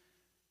 years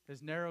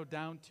is narrowed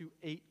down to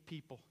 8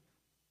 people.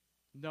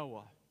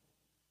 Noah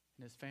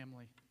and his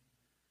family.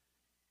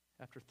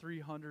 After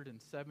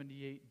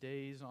 378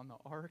 days on the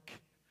ark,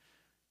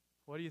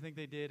 what do you think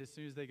they did as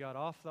soon as they got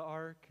off the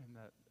ark and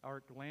the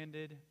ark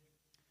landed?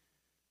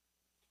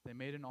 They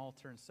made an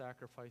altar and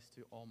sacrificed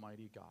to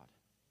Almighty God.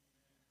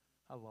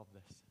 I love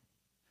this.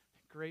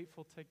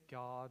 Grateful to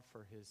God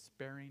for His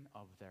sparing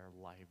of their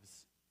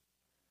lives.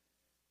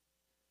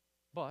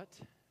 But,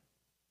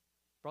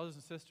 brothers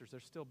and sisters,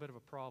 there's still a bit of a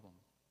problem.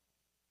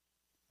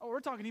 Oh, we're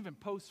talking even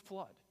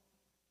post-flood.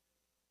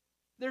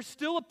 There's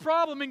still a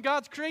problem in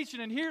God's creation,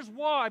 and here's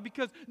why.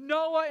 Because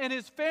Noah and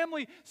his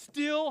family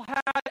still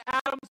had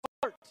Adam's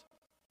heart.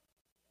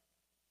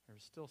 There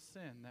was still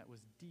sin that was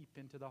deep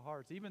into the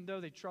hearts. Even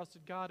though they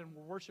trusted God and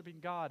were worshiping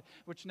God,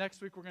 which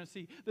next week we're going to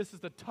see, this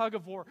is the tug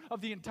of war of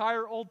the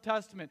entire Old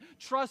Testament.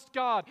 Trust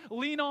God.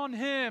 Lean on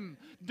Him.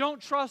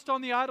 Don't trust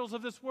on the idols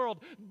of this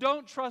world.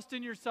 Don't trust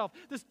in yourself.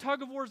 This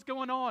tug of war is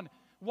going on.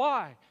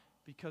 Why?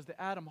 Because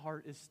the Adam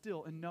heart is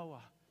still in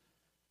Noah.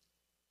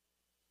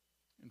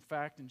 In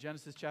fact, in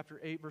Genesis chapter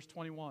 8, verse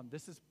 21,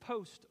 this is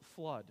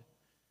post-flood.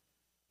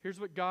 Here's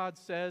what God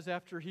says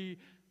after He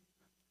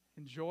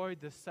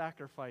enjoyed this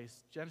sacrifice.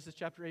 Genesis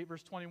chapter 8,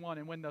 verse 21,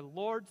 and when the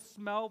Lord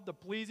smelled the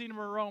pleasing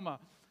aroma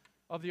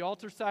of the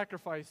altar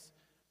sacrifice,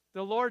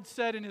 the Lord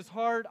said in His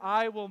heart,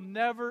 I will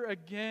never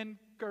again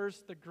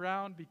curse the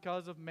ground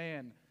because of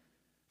man.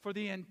 For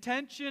the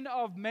intention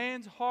of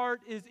man's heart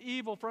is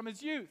evil from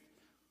his youth.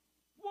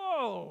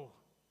 Whoa!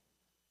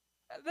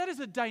 That is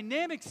a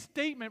dynamic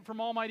statement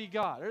from Almighty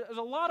God. There's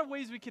a lot of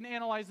ways we can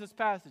analyze this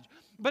passage.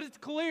 But it's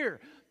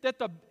clear that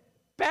the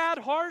bad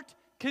heart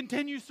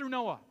continues through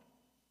Noah.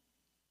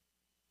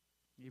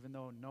 Even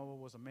though Noah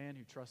was a man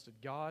who trusted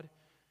God,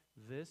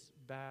 this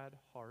bad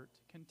heart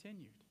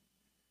continued.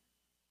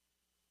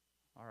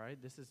 All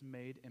right, this is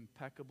made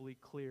impeccably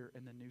clear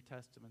in the New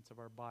Testaments of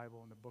our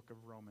Bible in the book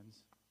of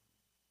Romans.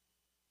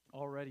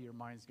 Already your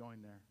mind's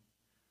going there.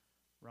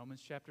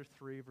 Romans chapter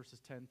 3, verses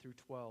 10 through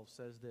 12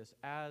 says this,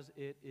 as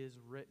it is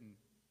written.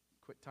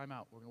 Quick time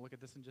out. We're going to look at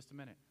this in just a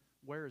minute.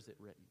 Where is it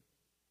written?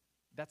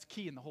 That's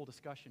key in the whole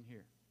discussion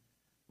here.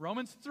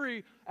 Romans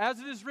 3, as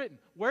it is written.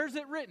 Where is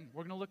it written?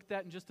 We're going to look at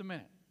that in just a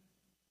minute.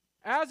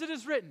 As it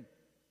is written,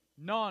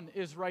 none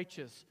is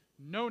righteous,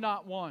 no,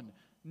 not one.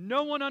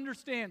 No one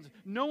understands,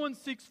 no one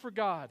seeks for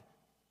God.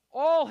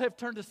 All have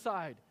turned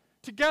aside.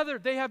 Together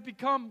they have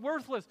become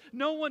worthless.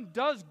 No one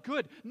does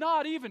good,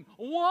 not even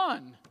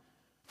one.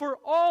 For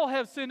all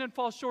have sinned and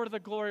fall short of the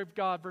glory of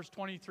God, verse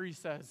 23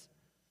 says.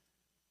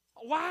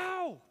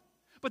 Wow!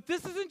 But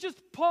this isn't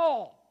just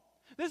Paul.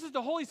 This is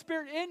the Holy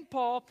Spirit in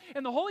Paul,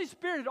 and the Holy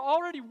Spirit had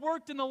already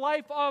worked in the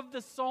life of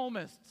the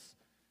psalmists.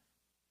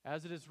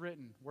 As it is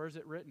written. Where is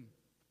it written?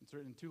 It's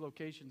written in 2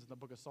 locations in the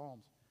book of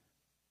Psalms.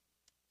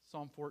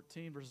 Psalm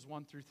 14, verses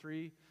 1 through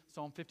 3.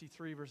 Psalm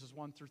 53, verses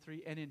 1 through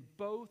 3. And in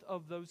both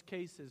of those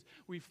cases,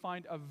 we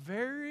find a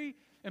very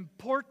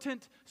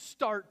important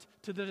start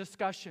to the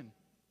discussion.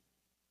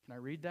 Can I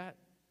read that?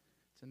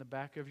 It's in the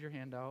back of your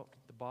handout,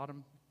 the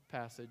bottom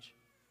passage.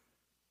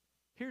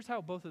 Here's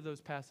how both of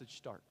those passages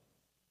start.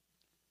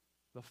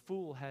 The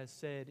fool has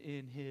said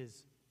in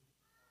his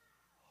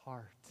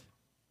heart,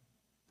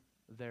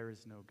 there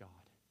is no God.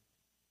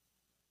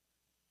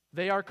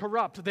 They are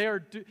corrupt.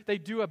 They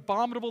do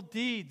abominable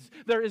deeds.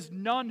 There is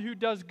none who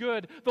does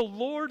good. The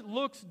Lord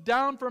looks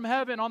down from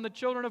heaven on the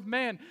children of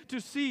man to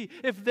see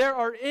if there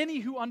are any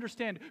who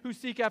understand, who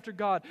seek after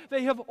God.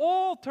 They have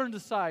all turned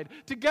aside.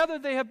 Together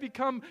they have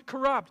become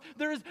corrupt.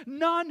 There is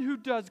none who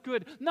does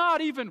good,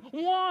 not even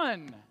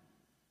one.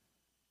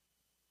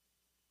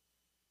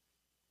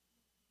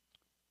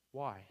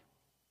 Why?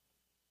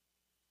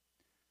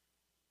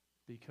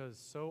 Because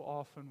so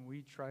often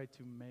we try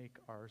to make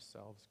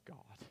ourselves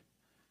God.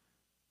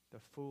 The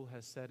fool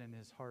has said in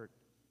his heart,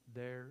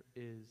 there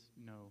is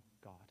no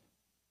God.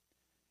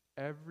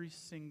 Every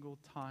single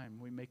time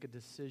we make a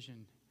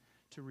decision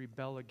to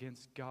rebel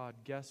against God,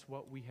 guess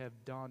what we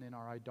have done in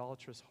our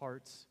idolatrous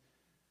hearts?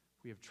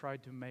 We have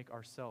tried to make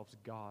ourselves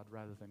God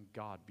rather than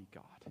God be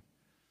God.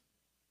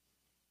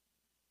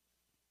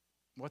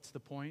 What's the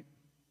point?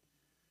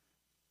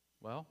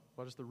 Well,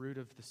 what is the root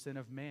of the sin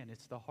of man?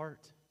 It's the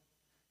heart.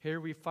 Here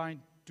we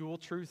find dual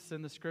truths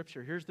in the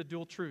Scripture. Here's the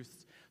dual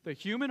truths. The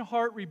human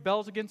heart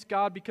rebels against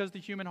God because the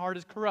human heart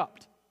is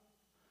corrupt.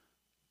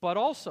 But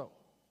also,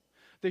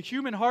 the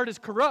human heart is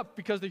corrupt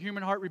because the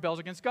human heart rebels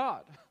against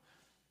God.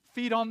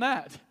 Feed on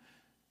that.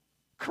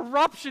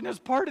 Corruption is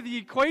part of the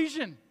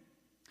equation.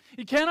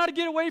 You cannot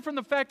get away from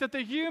the fact that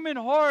the human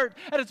heart,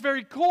 at its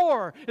very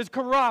core, is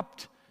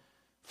corrupt.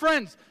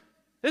 Friends,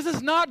 this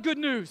is not good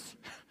news.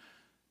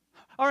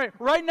 All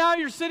right now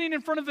you're sitting in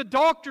front of the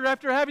doctor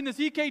after having this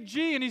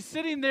EKG, and he's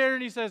sitting there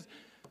and he says,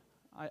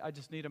 I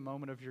just need a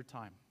moment of your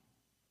time.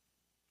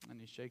 And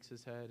he shakes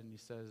his head and he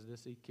says,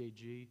 this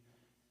EKG,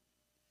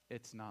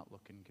 it's not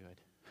looking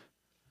good.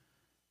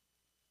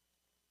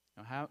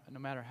 No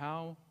matter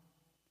how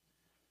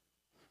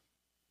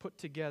put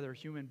together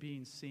human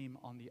beings seem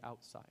on the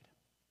outside,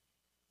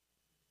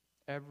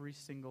 every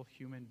single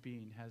human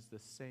being has the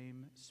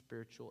same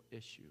spiritual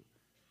issue.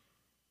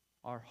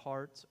 Our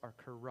hearts are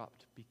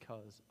corrupt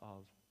because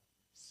of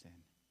sin.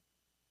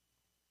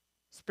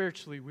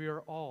 Spiritually, we are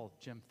all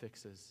Jim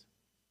Fixes.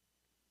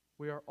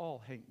 We are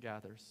all Hank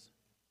Gathers.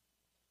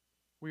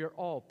 We are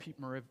all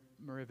Pete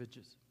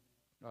Maraviches,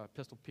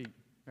 Pistol Pete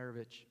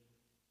Maravich.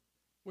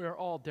 We are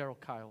all Daryl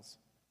Kyles.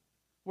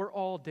 We're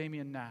all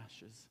Damian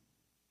Nashes.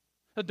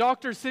 The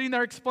doctor is sitting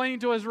there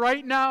explaining to us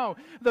right now,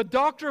 the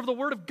doctor of the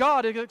Word of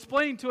God is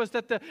explaining to us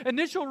that the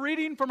initial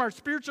reading from our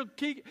spiritual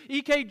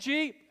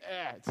EKG,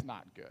 it's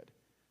not good.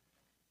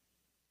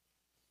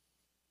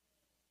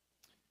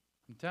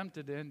 I'm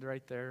tempted to end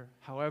right there.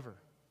 However,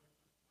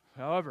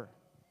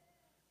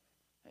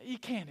 you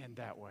can't end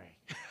that way.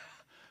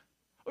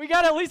 We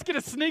got to at least get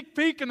a sneak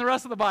peek in the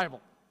rest of the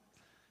Bible.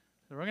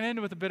 So we're going to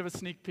end with a bit of a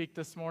sneak peek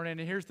this morning,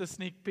 and here's the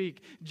sneak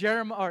peek.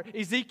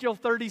 Ezekiel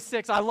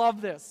 36. I love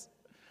this.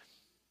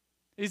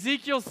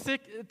 Ezekiel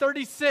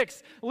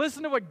 36.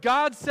 Listen to what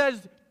God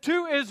says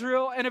to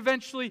Israel and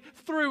eventually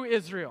through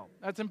Israel.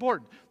 That's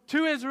important.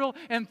 To Israel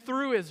and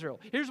through Israel.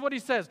 Here's what he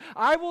says.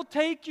 I will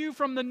take you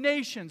from the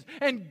nations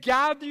and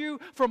gather you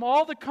from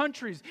all the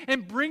countries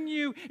and bring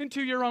you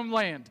into your own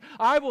land.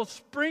 I will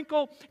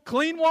sprinkle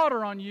clean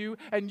water on you,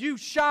 and you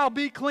shall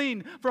be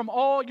clean from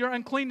all your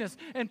uncleanness,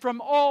 and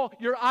from all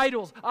your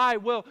idols I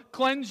will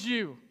cleanse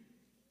you.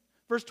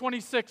 Verse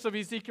 26 of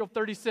Ezekiel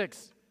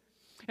 36.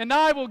 And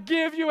I will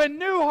give you a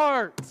new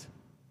heart.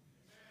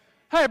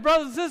 Hey,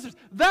 brothers and sisters,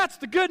 that's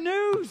the good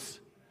news.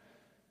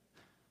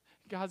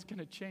 God's going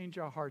to change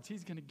our hearts.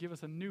 He's going to give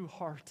us a new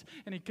heart.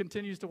 And He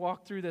continues to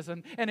walk through this.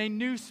 And a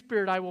new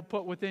spirit I will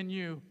put within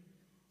you.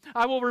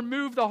 I will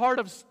remove the heart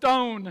of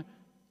stone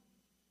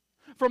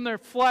from their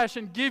flesh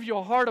and give you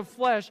a heart of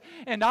flesh.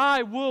 And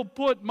I will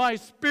put my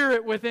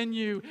spirit within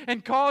you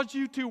and cause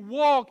you to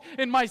walk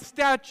in my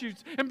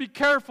statutes and be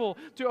careful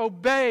to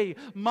obey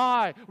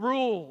my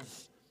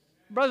rules.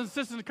 Brothers and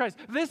sisters in Christ,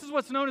 this is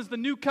what's known as the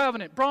New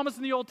Covenant, promised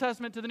in the Old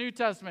Testament to the New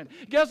Testament.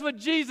 Guess what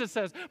Jesus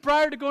says?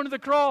 Prior to going to the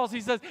cross, He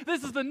says,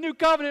 this is the new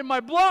covenant in my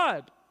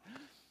blood.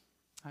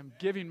 I'm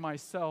giving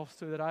myself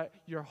so that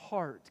your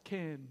heart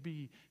can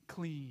be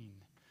clean.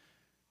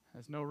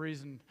 There's no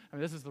reason,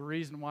 this is the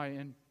reason why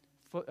in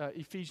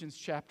Ephesians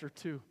chapter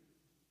 2,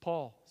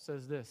 Paul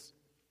says this,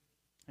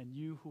 and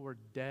you who are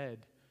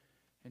dead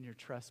in your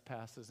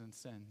trespasses and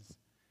sins,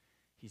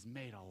 He's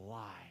made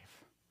alive.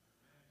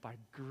 By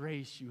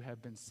grace you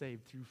have been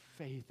saved through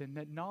faith, and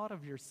that not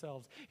of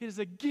yourselves. It is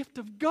a gift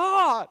of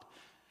God,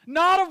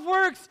 not of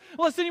works,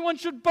 lest anyone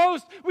should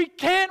boast. We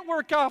can't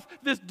work off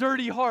this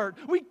dirty heart.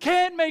 We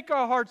can't make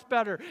our hearts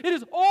better. It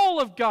is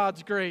all of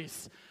God's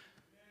grace.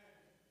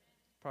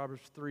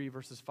 Proverbs 3,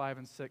 verses 5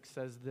 and 6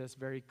 says this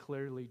very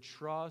clearly.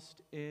 This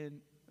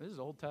is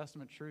Old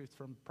Testament truth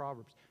from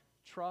Proverbs.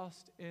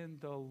 Trust in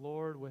the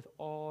Lord with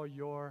all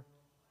your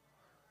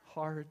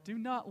heart. Do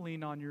not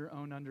lean on your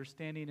own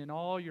understanding. In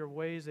all your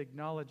ways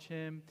acknowledge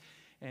Him,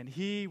 and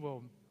He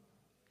will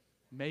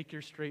make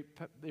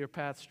your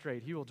path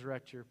straight. He will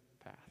direct your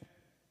path.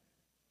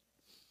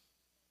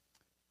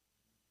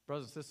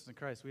 Brothers and sisters in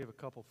Christ, we have a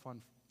couple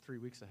fun 3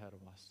 weeks ahead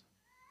of us.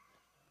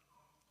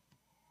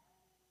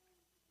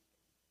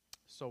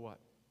 So what?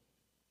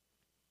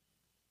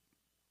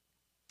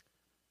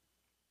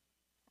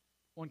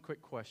 One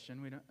quick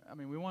question. We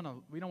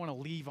don't want to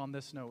leave on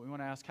this note. We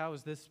want to ask, how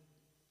is this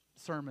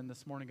sermon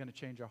this morning going to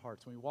change our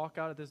hearts? When we walk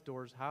out of this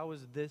doors, how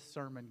is this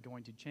sermon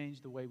going to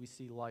change the way we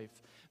see life,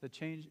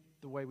 change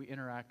the way we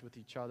interact with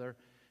each other,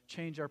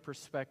 change our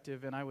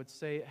perspective? And I would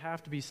say it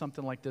have to be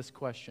something like this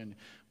question.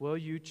 Will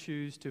you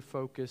choose to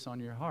focus on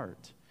your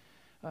heart?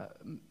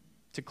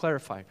 To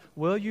clarify,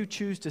 will you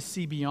choose to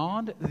see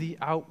beyond the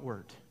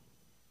outward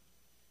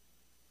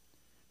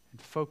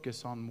and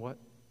focus on what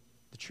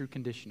the true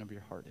condition of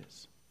your heart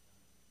is.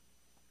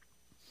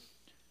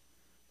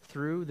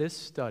 Through this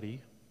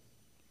study,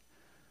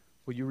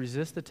 will you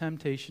resist the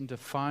temptation to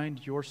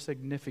find your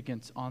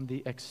significance on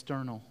the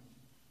external?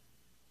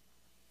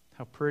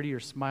 How pretty your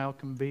smile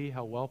can be,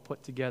 how well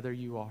put together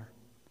you are.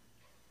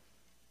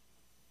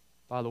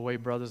 By the way,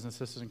 brothers and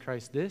sisters in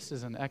Christ, this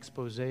is an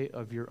expose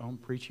of your own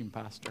preaching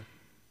pastor.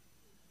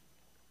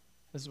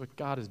 This is what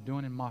God is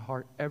doing in my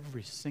heart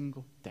every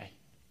single day.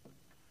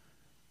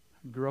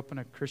 I grew up in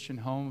a Christian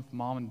home with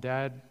mom and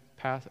dad.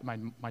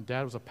 My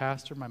dad was a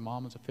pastor. My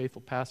mom was a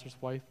faithful pastor's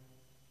wife.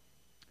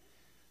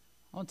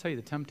 I want to tell you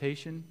the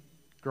temptation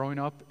growing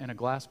up in a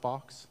glass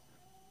box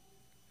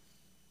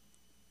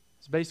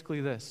is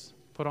basically this.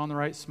 Put on the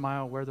right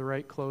smile, wear the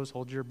right clothes,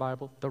 hold your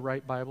Bible, the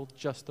right Bible,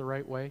 just the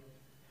right way.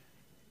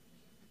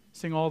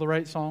 Sing all the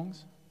right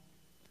songs.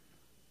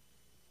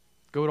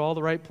 Go to all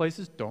the right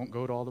places. Don't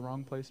go to all the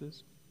wrong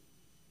places.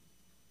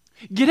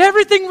 Get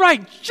everything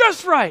right,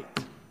 just right.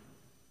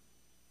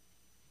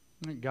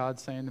 And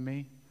God's saying to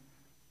me,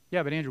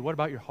 yeah, but Andrew, what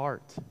about your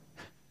heart?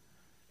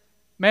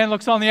 Man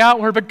looks on the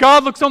outward, but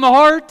God looks on the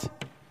heart.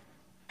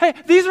 Hey,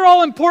 these are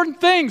all important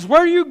things.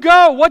 Where you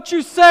go, what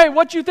you say,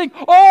 what you think,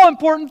 all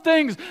important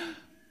things.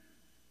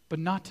 But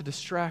not to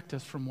distract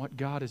us from what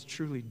God is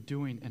truly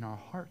doing in our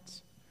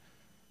hearts.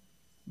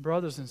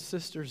 Brothers and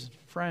sisters and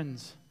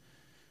friends,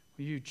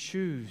 will you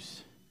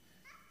choose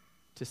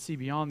to see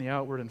beyond the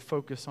outward and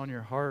focus on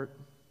your heart?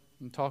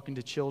 I'm talking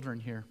to children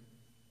here.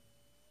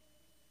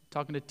 I'm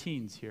talking to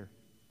teens here.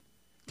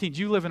 Teens,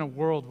 you live in a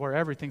world where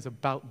everything's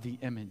about the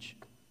image.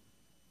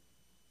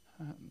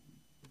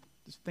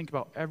 Just think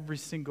about every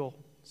single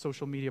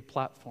social media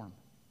platform.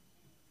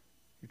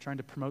 You're trying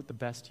to promote the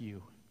best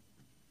you.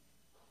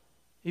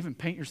 Even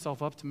paint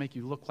yourself up to make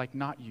you look like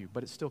not you,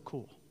 but it's still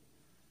cool.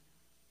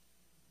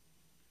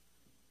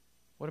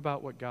 What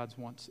about what God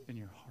wants in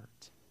your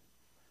heart?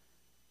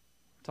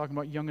 We're talking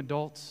about young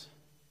adults.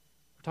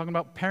 We're talking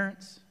about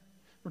parents.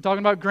 We're talking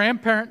about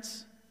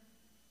grandparents.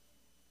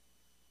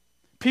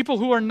 People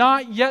who are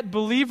not yet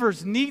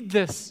believers need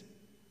this.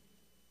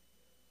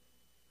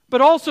 But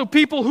also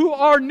people who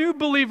are new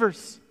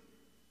believers.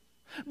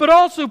 But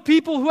also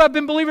people who have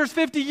been believers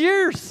 50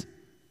 years.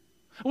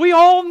 We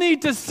all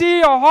need to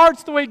see our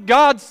hearts the way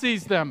God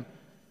sees them.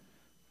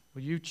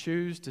 Will you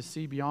choose to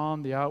see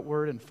beyond the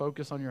outward and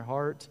focus on your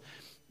heart?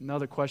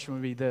 Another question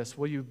would be this.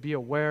 Will you be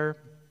aware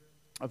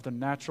of the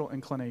natural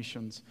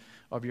inclinations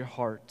of your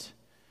heart?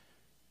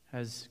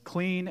 As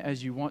clean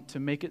as you want to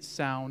make it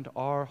sound,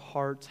 our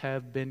hearts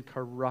have been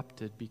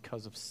corrupted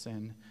because of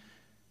sin.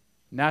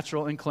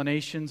 Natural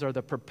inclinations are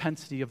the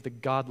propensity of the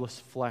godless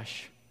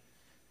flesh.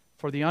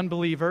 For the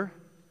unbeliever,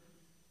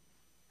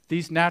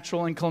 these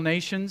natural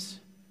inclinations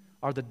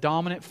are the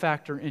dominant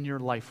factor in your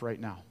life right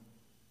now.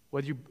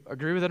 Whether you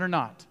agree with it or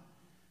not.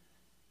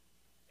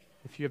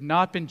 If you have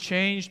not been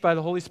changed by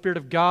the Holy Spirit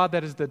of God,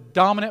 that is the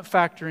dominant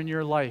factor in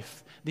your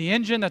life. The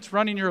engine that's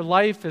running your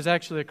life is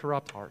actually a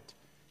corrupt heart.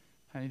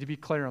 I need to be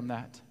clear on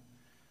that.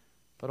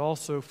 But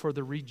also for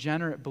the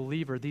regenerate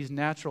believer, these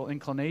natural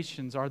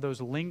inclinations are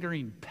those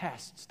lingering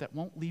pests that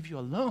won't leave you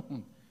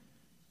alone.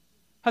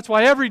 That's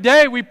why every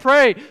day we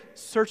pray,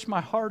 search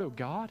my heart, O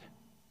God.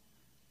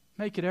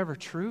 Make it ever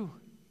true.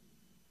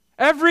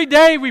 Every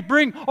day we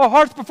bring our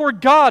hearts before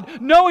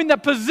God, knowing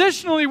that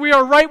positionally we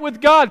are right with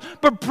God,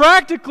 but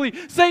practically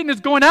Satan is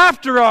going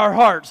after our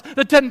hearts.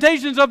 The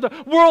temptations of the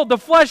world, the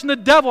flesh, and the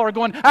devil are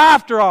going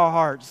after our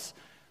hearts.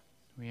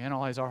 We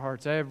analyze our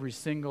hearts every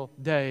single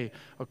day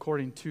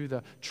according to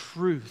the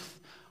truth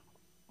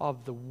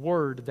of the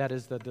Word that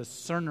is the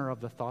discerner of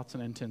the thoughts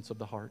and intents of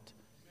the heart.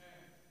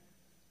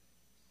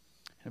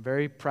 In a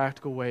very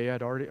practical way,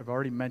 I've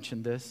already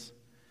mentioned this.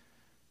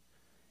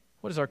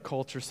 What is our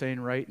culture saying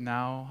right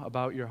now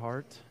about your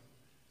heart?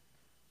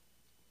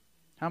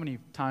 How many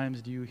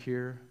times do you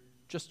hear,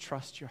 just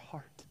trust your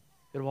heart?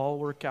 It'll all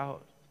work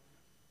out.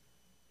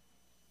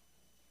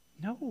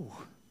 No.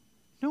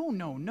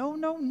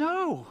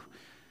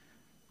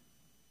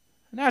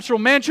 A natural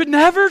man should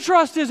never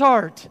trust his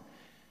heart.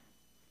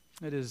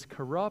 It is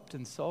corrupt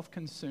and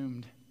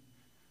self-consumed.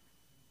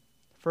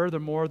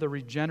 Furthermore, the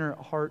regenerate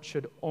heart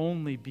should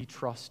only be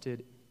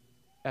trusted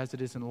as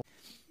it is in life.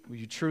 Will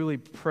you truly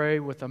pray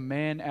with a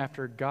man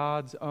after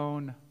God's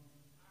own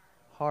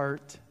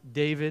heart?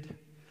 David,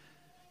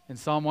 in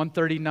Psalm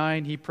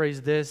 139, he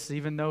prays this,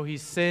 even though he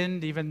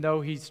sinned, even though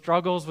he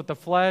struggles with the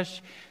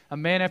flesh, a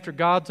man after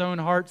God's own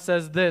heart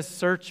says this,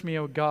 search me,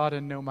 O God,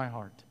 and know my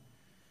heart.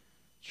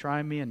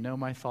 Try me and know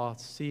my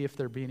thoughts. See if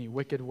there be any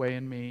wicked way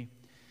in me.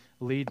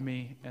 Lead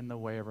me in the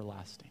way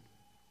everlasting.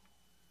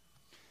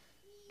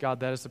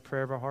 God, that is the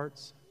prayer of our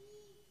hearts.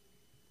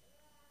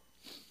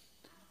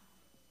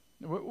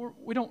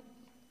 We don't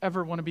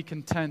ever want to be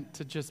content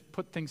to just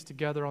put things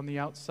together on the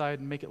outside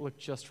and make it look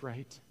just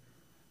right.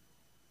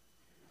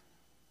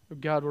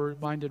 God, we're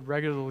reminded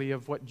regularly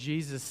of what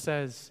Jesus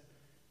says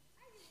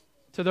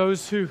to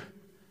those who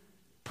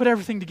put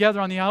everything together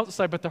on the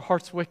outside, but their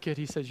heart's wicked.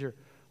 He says, you're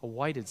a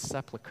whited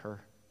sepulcher.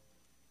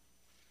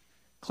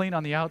 Clean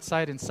on the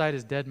outside, inside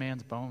is dead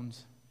man's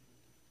bones.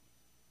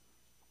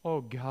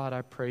 Oh God,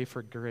 I pray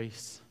for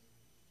grace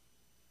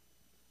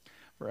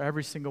for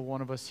every single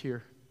one of us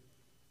here,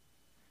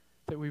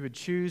 that we would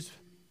choose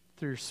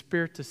through your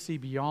Spirit to see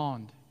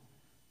beyond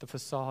the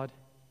facade,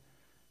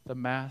 the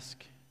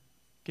mask,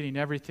 getting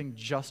everything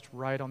just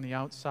right on the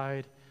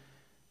outside,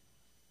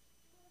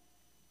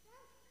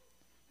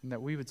 and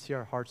that we would see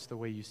our hearts the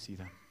way you see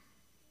them.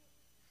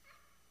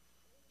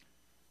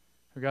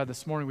 Oh God,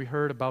 this morning we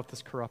heard about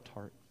this corrupt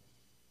heart.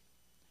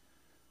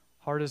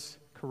 Heart is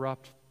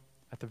corrupt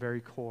at the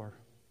very core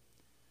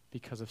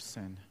because of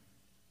sin.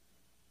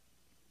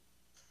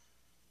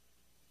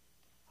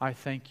 I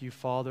thank you,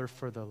 Father,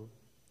 for the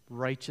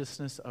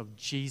righteousness of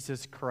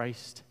Jesus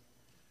Christ,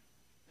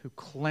 who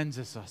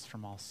cleanses us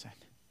from all sin.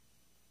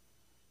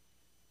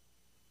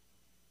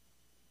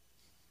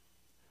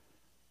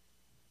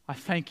 I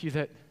thank you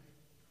that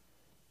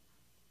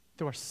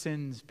though our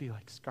sins be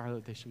like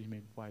scarlet, they should be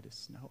made white as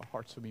snow. Our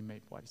hearts will be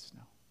made white as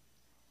snow.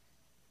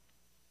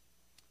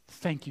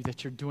 Thank you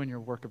that you're doing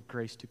your work of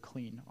grace to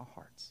clean our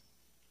hearts.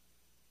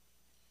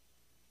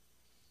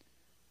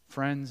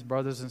 Friends,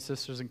 brothers and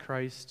sisters in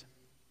Christ,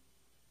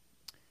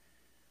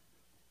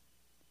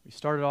 we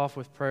started off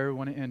with prayer. We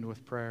want to end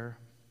with prayer.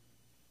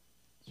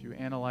 So you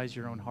analyze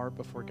your own heart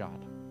before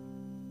God.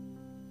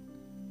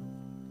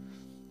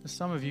 There's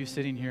some of you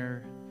sitting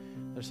here,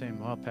 they're saying,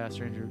 well,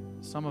 Pastor Andrew,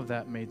 some of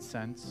that made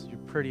sense. You're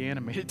pretty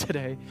animated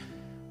today,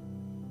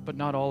 but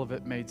not all of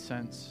it made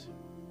sense.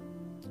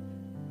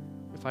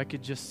 If I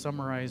could just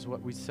summarize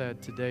what we said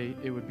today,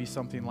 it would be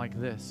something like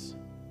this.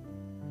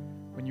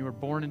 When you were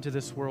born into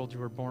this world, you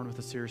were born with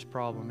a serious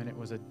problem, and it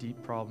was a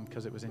deep problem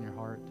because it was in your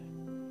heart.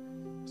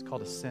 It's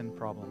called a sin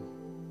problem.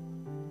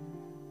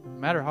 No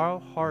matter how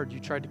hard you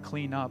tried to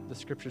clean up, the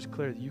Scripture is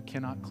clear that you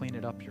cannot clean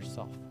it up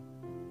yourself.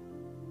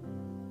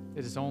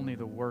 It is only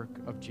the work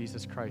of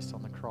Jesus Christ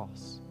on the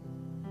cross.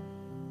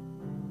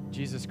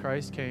 Jesus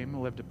Christ came,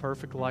 lived a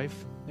perfect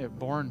life,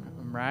 born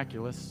a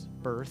miraculous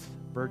birth,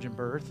 virgin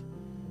birth,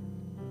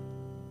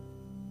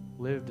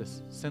 lived a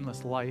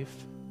sinless life,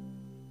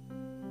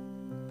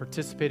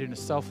 participated in a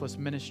selfless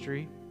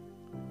ministry,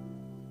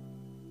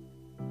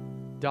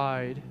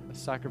 died a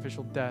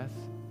sacrificial death,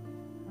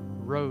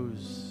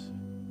 rose,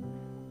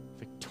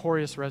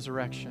 victorious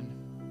resurrection,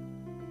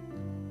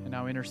 and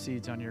now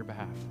intercedes on your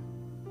behalf.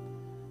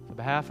 On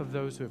behalf of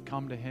those who have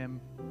come to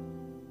Him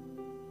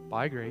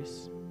by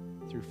grace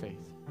through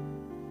faith.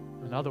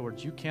 In other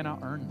words, you cannot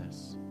earn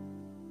this.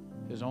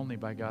 It is only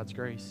by God's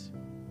grace.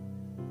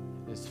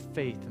 It is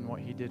faith in what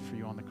He did for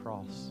you on the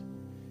cross.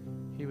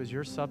 He was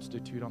your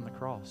substitute on the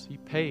cross. He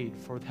paid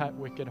for that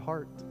wicked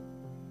heart.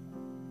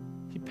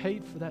 He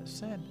paid for that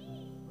sin.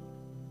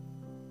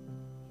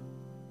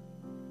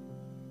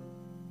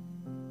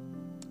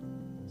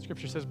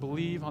 Scripture says,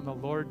 believe on the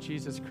Lord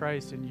Jesus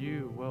Christ and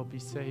you will be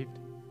saved.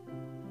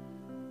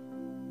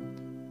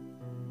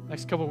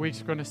 Next couple of weeks,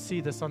 we're going to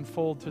see this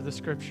unfold through the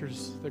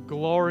Scriptures, the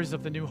glories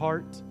of the new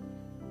heart.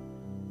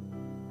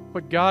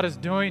 What God is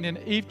doing in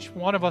each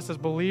one of us as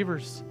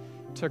believers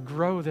to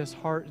grow this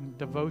heart and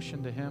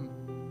devotion to Him.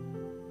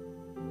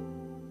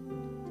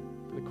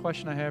 The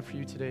question I have for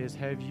you today is,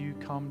 have you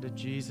come to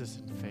Jesus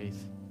in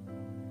faith?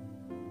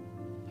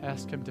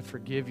 Ask Him to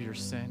forgive your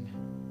sin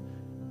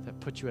that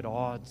put you at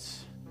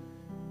odds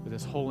with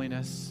His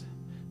holiness,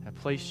 that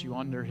placed you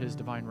under His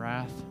divine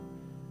wrath,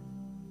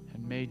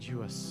 and made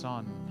you a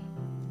son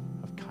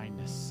of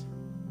kindness.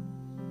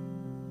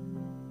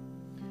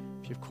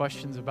 If you have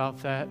questions about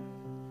that,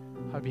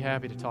 I'd be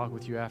happy to talk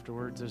with you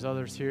afterwards. There's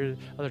others here,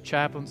 other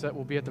chaplains that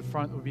will be at the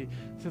front, would be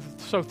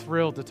so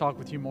thrilled to talk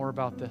with you more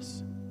about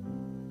this.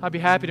 I'd be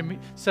happy to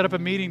set up a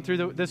meeting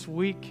through this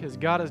week as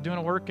God is doing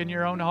a work in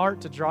your own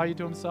heart to draw you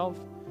to Himself,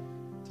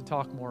 to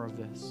talk more of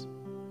this.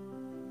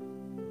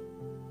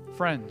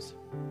 Friends,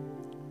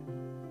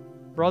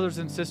 brothers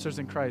and sisters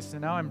in Christ,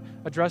 and now I'm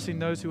addressing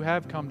those who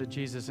have come to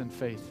Jesus in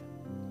faith.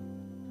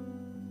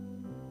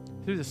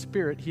 Through the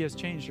Spirit, He has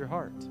changed your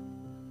heart.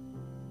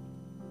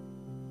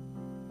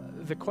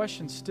 The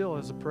question still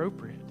is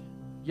appropriate.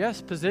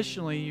 Yes,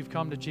 positionally, you've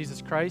come to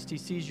Jesus Christ. He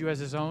sees you as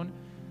His own.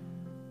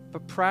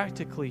 But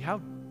practically,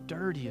 how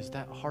dirty is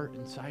that heart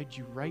inside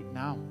you right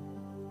now?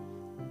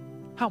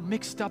 How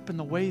mixed up in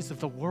the ways of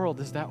the world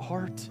is that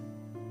heart?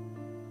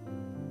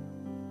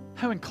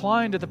 How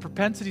inclined to the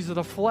propensities of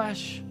the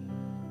flesh?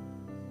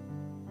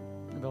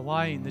 The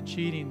lying, the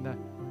cheating, the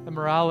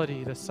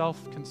immorality, the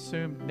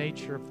self-consumed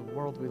nature of the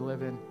world we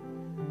live in.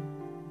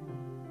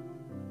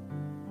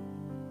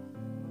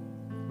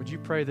 Would you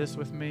pray this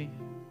with me?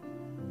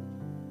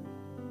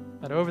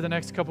 That over the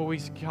next couple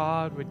weeks,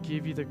 God would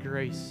give you the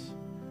grace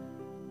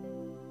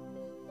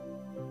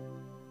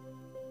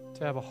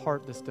to have a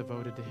heart that's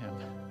devoted to Him.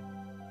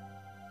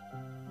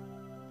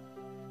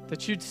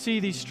 That you'd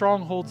see these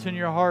strongholds in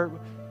your heart,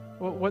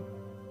 what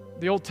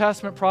the Old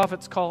Testament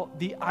prophets call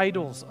the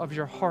idols of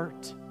your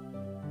heart,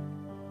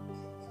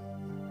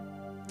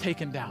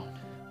 taken down.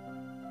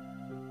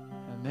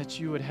 And that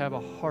you would have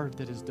a heart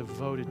that is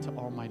devoted to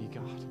Almighty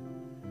God.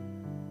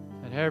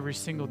 That every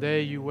single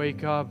day you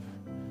wake up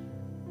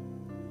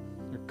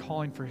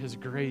calling for His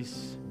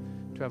grace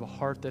to have a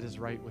heart that is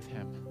right with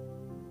Him.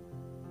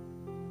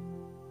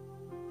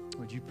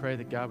 Would you pray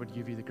that God would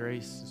give you the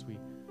grace as we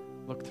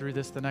look through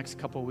this the next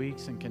couple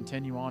weeks and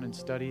continue on and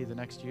study the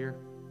next year?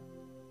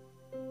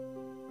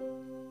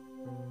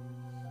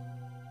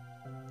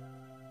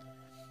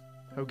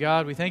 Oh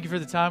God, we thank you for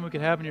the time we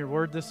could have in your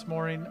word this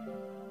morning.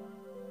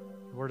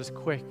 The word is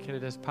quick and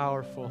it is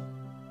powerful,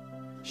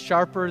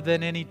 sharper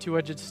than any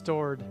two-edged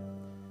sword,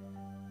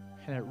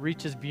 and it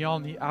reaches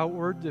beyond the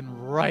outward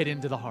and right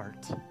into the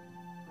heart.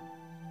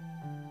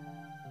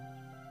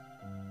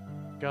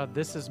 God,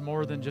 this is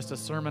more than just a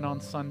sermon on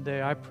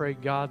Sunday. I pray,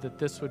 God, that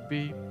this would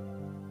be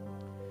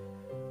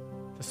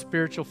the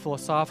spiritual,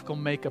 philosophical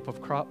makeup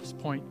of Crops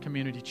Point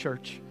Community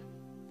Church.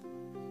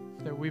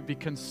 That we'd be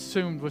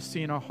consumed with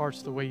seeing our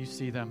hearts the way you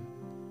see them.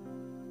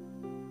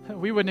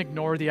 We wouldn't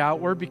ignore the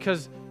outward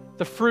because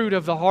the fruit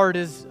of the heart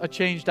is a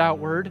changed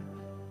outward,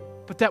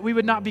 but that we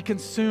would not be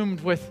consumed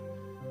with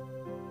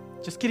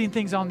just getting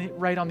things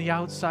right on the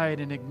outside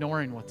and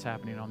ignoring what's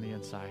happening on the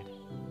inside.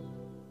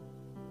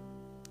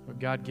 But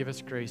God, give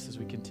us grace as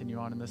we continue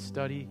on in this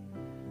study.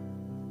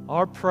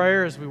 Our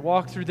prayer as we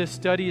walk through this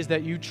study is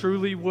that you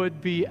truly would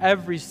be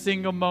every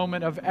single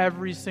moment of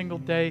every single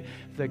day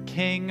the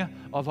King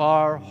of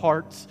our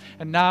hearts.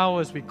 And now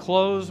as we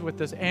close with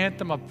this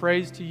anthem of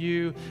praise to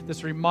you,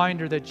 this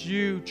reminder that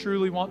you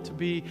truly want to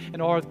be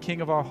and are the King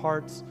of our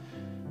hearts,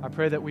 I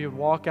pray that we would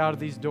walk out of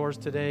these doors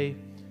today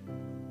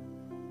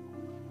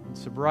in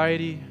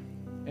sobriety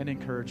and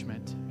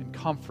encouragement and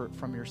comfort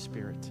from your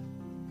Spirit.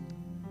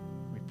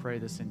 We pray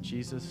this in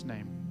Jesus'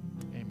 name.